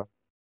longer.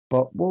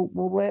 But we'll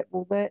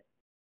let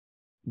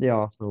the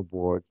Arsenal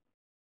board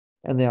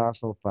and the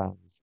Arsenal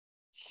fans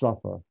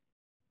suffer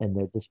in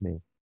their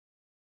dismay.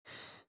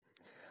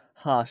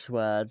 Harsh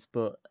words,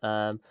 but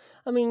I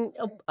mean,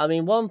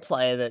 one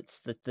player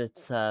that's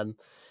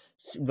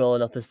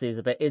rolling up his sleeves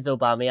a bit is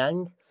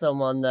Aubameyang,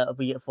 someone that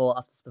we thought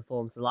after his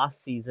performance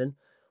last season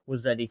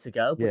was ready to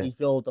go, but Yeah. he's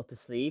rolled up his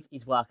sleeve,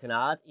 he's working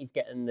hard, he's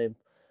getting the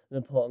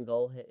important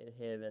goal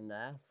here and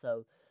there,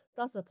 so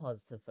that's a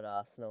positive for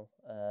Arsenal,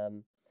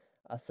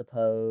 I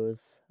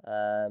suppose.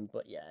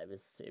 But yeah, it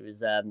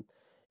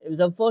was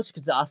unfortunate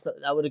because Arsenal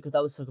that would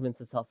took them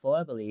into the top four,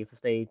 I believe,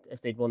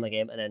 if they'd won the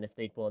game and then if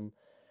they'd won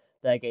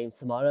their game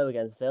tomorrow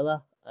against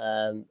Villa,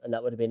 and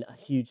that would have been a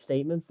huge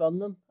statement from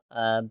them.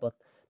 But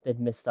they've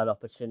missed that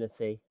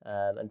opportunity,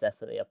 and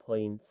definitely a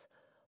point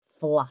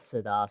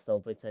flattered Arsenal,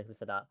 particularly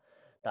for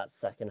that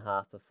second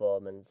half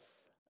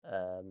performance.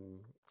 Um,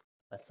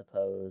 I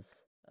suppose.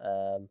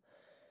 Um,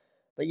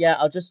 but yeah,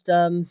 unless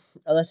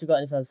you've got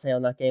anything to say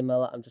on that game,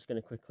 Mel, I'm just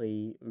going to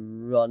quickly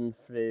run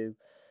through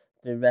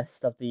the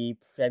rest of the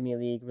Premier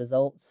League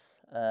results.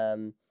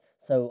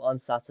 So on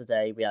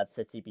Saturday we had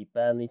City beat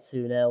Burnley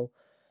 2-0.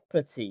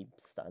 Pretty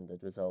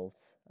standard result,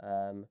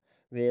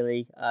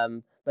 really.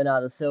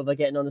 Bernardo Silva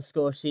getting on the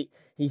score sheet.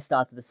 He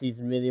started the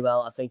season really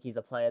well. I think he's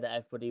a player that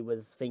everybody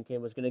was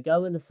thinking was going to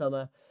go in the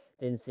summer.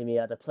 Didn't seem he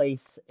had a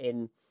place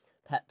in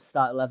Pep's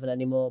start 11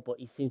 anymore, but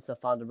he seems to have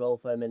found a role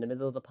for him in the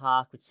middle of the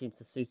park, which seems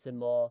to suit him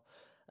more.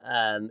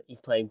 He's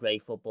playing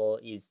great football.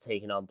 He's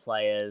taking on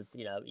players.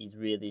 He's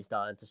really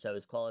starting to show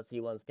his quality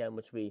once again,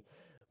 which we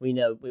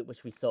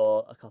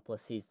saw a couple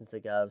of seasons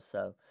ago.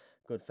 So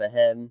good for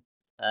him.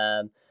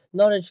 Um,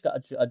 Norwich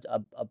got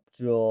a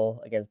draw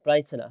against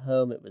Brighton at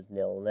home. It was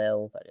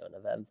 0-0, very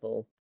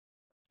uneventful.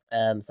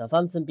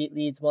 Southampton beat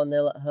Leeds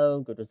 1-0 at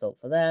home. Good result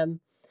for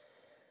them.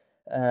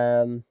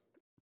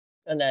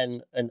 And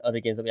then in other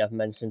games that we haven't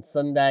mentioned,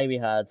 Sunday we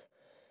had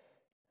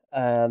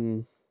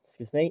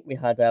excuse me, we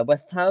had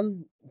West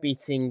Ham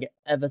beating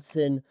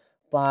Everton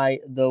by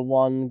the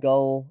one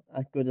goal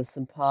at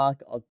Goodison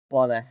Park.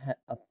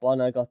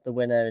 Ogbonna got the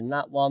winner in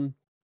that one.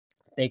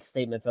 Big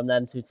statement from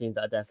them. Two teams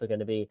that are definitely going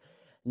to be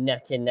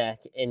neck and neck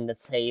in the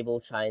table,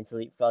 trying to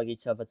leapfrog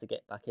each other to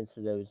get back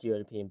into those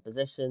European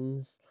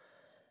positions.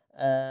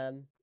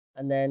 Um,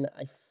 and then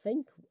I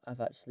think we've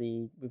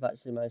actually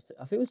managed to.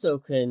 I think we've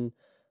spoken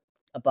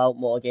about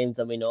more games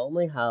than we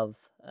normally have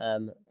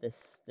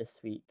this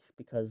week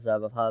because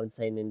of how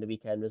insane the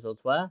weekend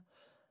results were,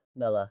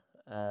 Miller.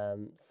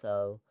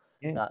 So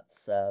Yeah.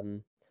 that's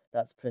um,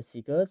 that's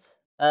pretty good.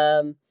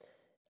 Um,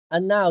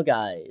 and now,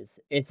 guys,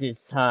 it is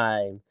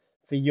time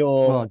for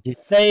your Oh, dear.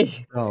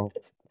 favorite. No.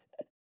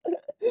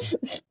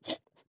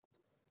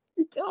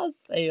 You can't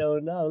say oh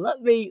no.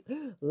 Let me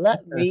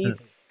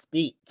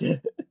speak.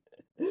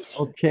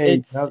 Okay.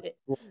 It's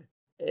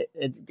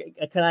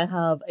can I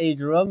have a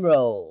drum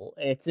roll?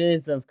 It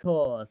is, of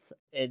course.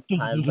 It's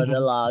time for the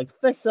Largs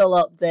Thistle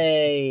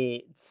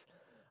update.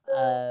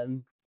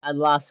 And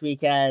last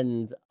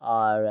weekend,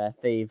 our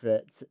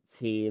favourite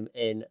team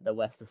in the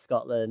west of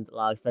Scotland,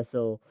 Largs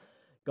Thistle,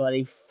 got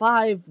a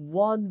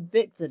 5-1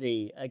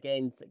 victory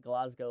against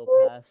Glasgow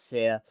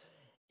Perthshire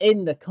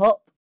in the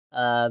cup.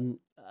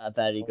 A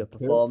very good Okay.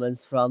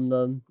 performance from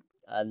them,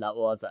 and that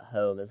was at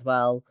home as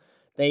well.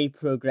 They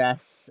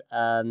progress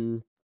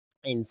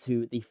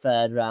into the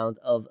third round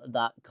of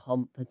that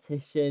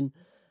competition,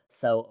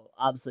 so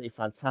absolutely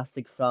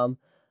fantastic from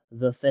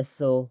the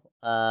Thistle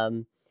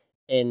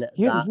in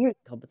Here, that here,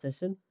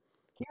 competition.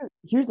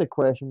 here's a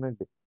question,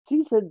 maybe.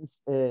 See, since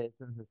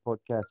this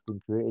podcast's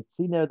been created,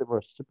 see now that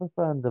we're super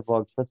fans of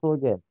Largs Thistle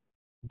again,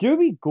 do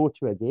we go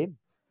to a game?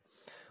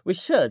 We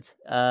should,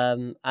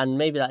 and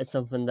maybe that is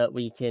something that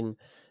we can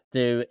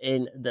do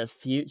in the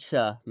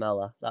future,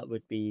 Mella. That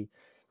would be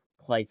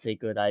quite a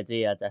good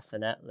idea,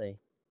 definitely.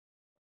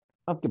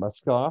 I've got my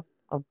scarf.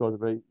 I've got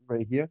it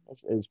right here.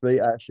 It's right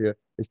actually.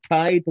 It's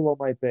tied along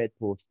my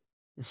bedpost.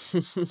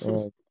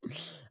 Uh,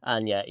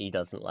 And yeah, he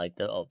doesn't like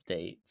the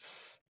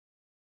updates.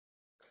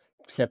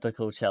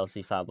 Typical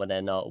Chelsea fan when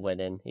they're not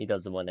winning. He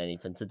doesn't want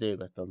anything to do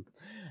with them.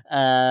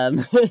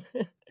 Um,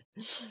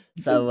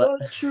 it's so,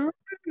 not true.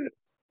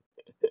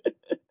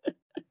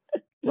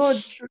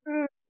 Not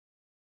true.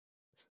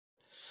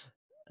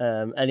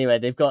 anyway,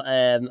 they've got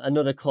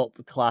another cup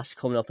clash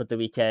coming up at the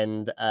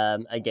weekend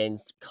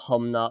against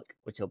Cumnock,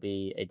 which will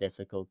be a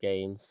difficult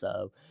game.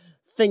 So,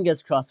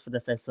 fingers crossed for the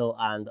Thistle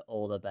and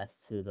all the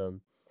best to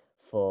them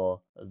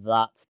for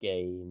that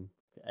game.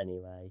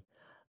 Anyway,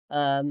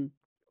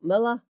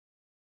 Miller,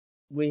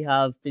 we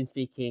have been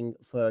speaking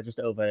for just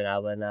over an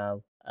hour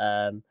now.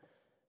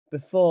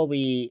 Before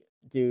we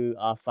do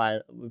our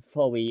final,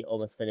 before we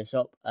almost finish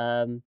up,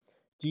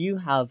 Do you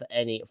have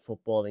any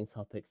footballing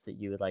topics that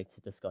you would like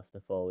to discuss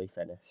before we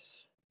finish?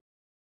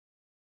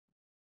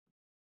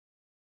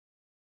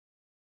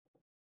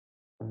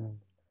 Mm.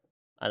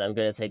 And I'm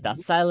going to take that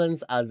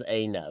silence as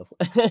a no.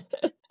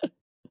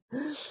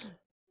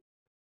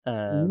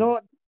 um,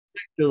 Not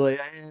particularly.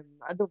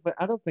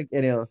 I don't think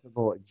any other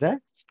football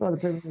exists for the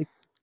Premier League.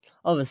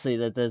 Obviously,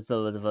 there's a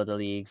lot of other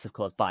leagues. Of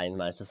course, Bayern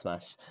managed to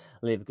smash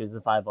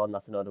Leverkusen 5-1.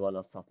 That's another one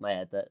off the top of my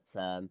head that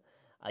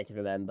I can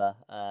remember.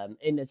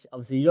 In the,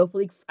 obviously Europa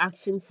League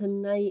action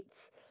tonight.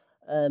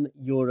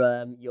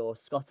 Your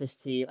Scottish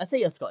team. I say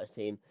your Scottish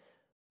team.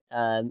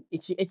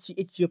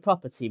 It's your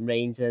proper team,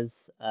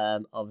 Rangers.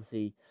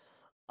 Obviously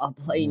are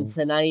playing Mm.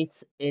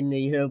 tonight in the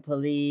Europa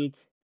League.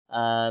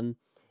 Um,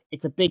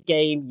 it's a big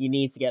game. You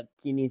need to get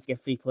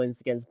 3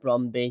 points against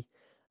Bromby.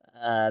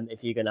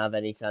 If you're gonna have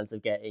any chance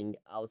of getting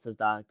out of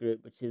that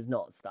group, which has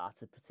not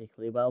started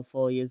particularly well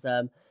for you.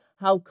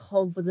 How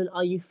confident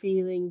are you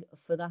feeling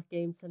for that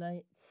game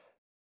tonight?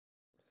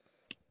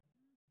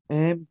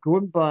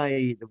 Going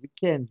by the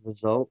weekend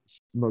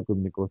results, I'm not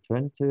going to go too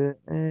into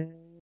it.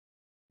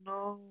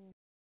 No,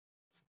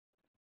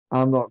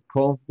 I'm not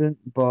confident,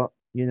 but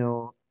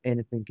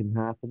anything can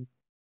happen.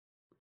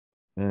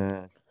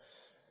 Uh,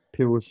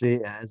 People say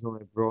it is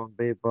only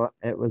Bromby, but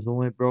it was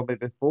only Bromby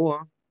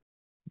before.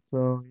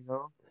 So,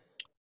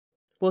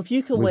 Well, if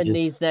you can we win just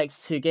these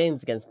next two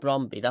games against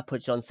Bromby, that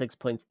puts you on 6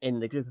 points in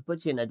the group. It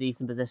puts you in a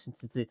decent position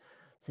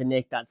to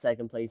nick that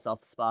second place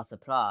off Sparta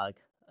Prague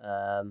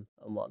and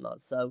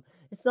whatnot. So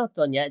it's not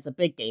done yet. It's a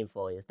big game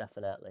for you,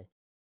 definitely.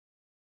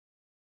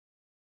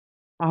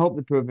 I hope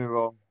they prove me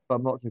wrong, but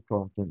I'm not too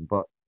confident.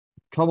 But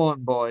come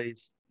on,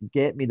 boys,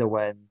 get me the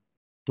win.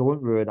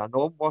 Don't ruin. I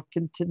know I'm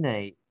working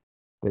tonight,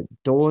 but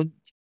don't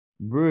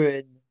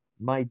ruin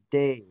my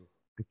day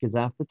because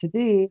after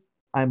today,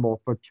 I'm off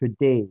for 2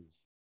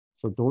 days.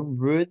 So don't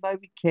ruin my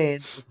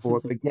weekend before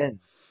it begins.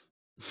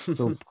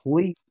 So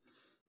please,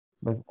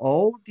 with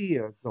all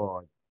dear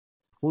God,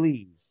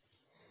 please,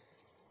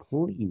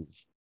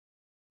 please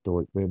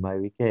don't ruin my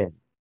weekend.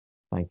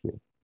 Thank you.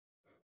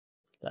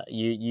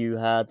 You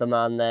heard the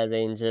man there,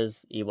 Rangers.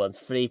 He wants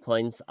 3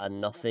 points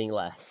and nothing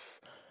less.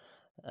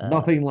 Uh,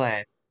 Nothing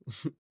left.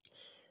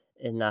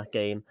 in that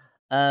game.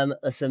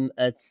 Listen,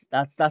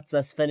 that's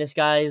us finished,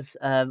 guys.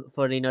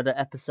 For another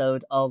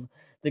episode of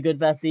the Good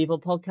vs Evil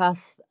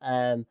podcast.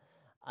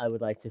 I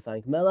would like to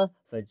thank Miller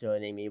for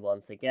joining me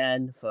once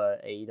again for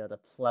another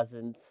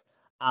pleasant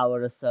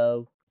hour or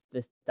so,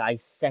 just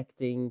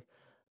dissecting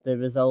the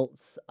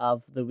results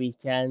of the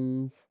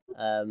weekend.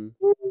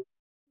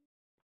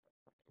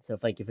 So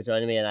thank you for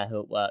joining me, and I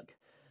hope work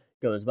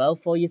goes well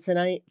for you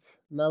tonight,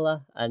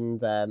 Miller, and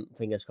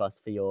fingers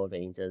crossed for your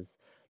Rangers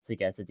to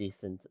get a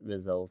decent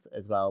result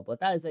as well. But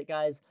that is it,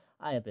 guys.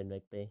 I have been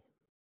Rigby,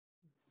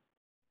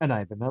 And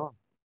I've been Miller.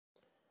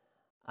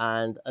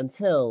 and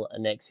until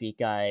next week,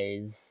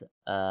 guys,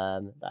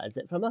 that is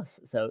it from us.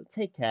 So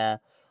take care,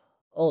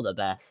 all the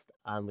best,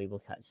 and we will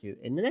catch you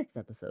in the next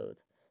episode.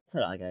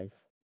 Ta guys.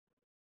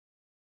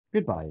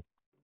 Goodbye.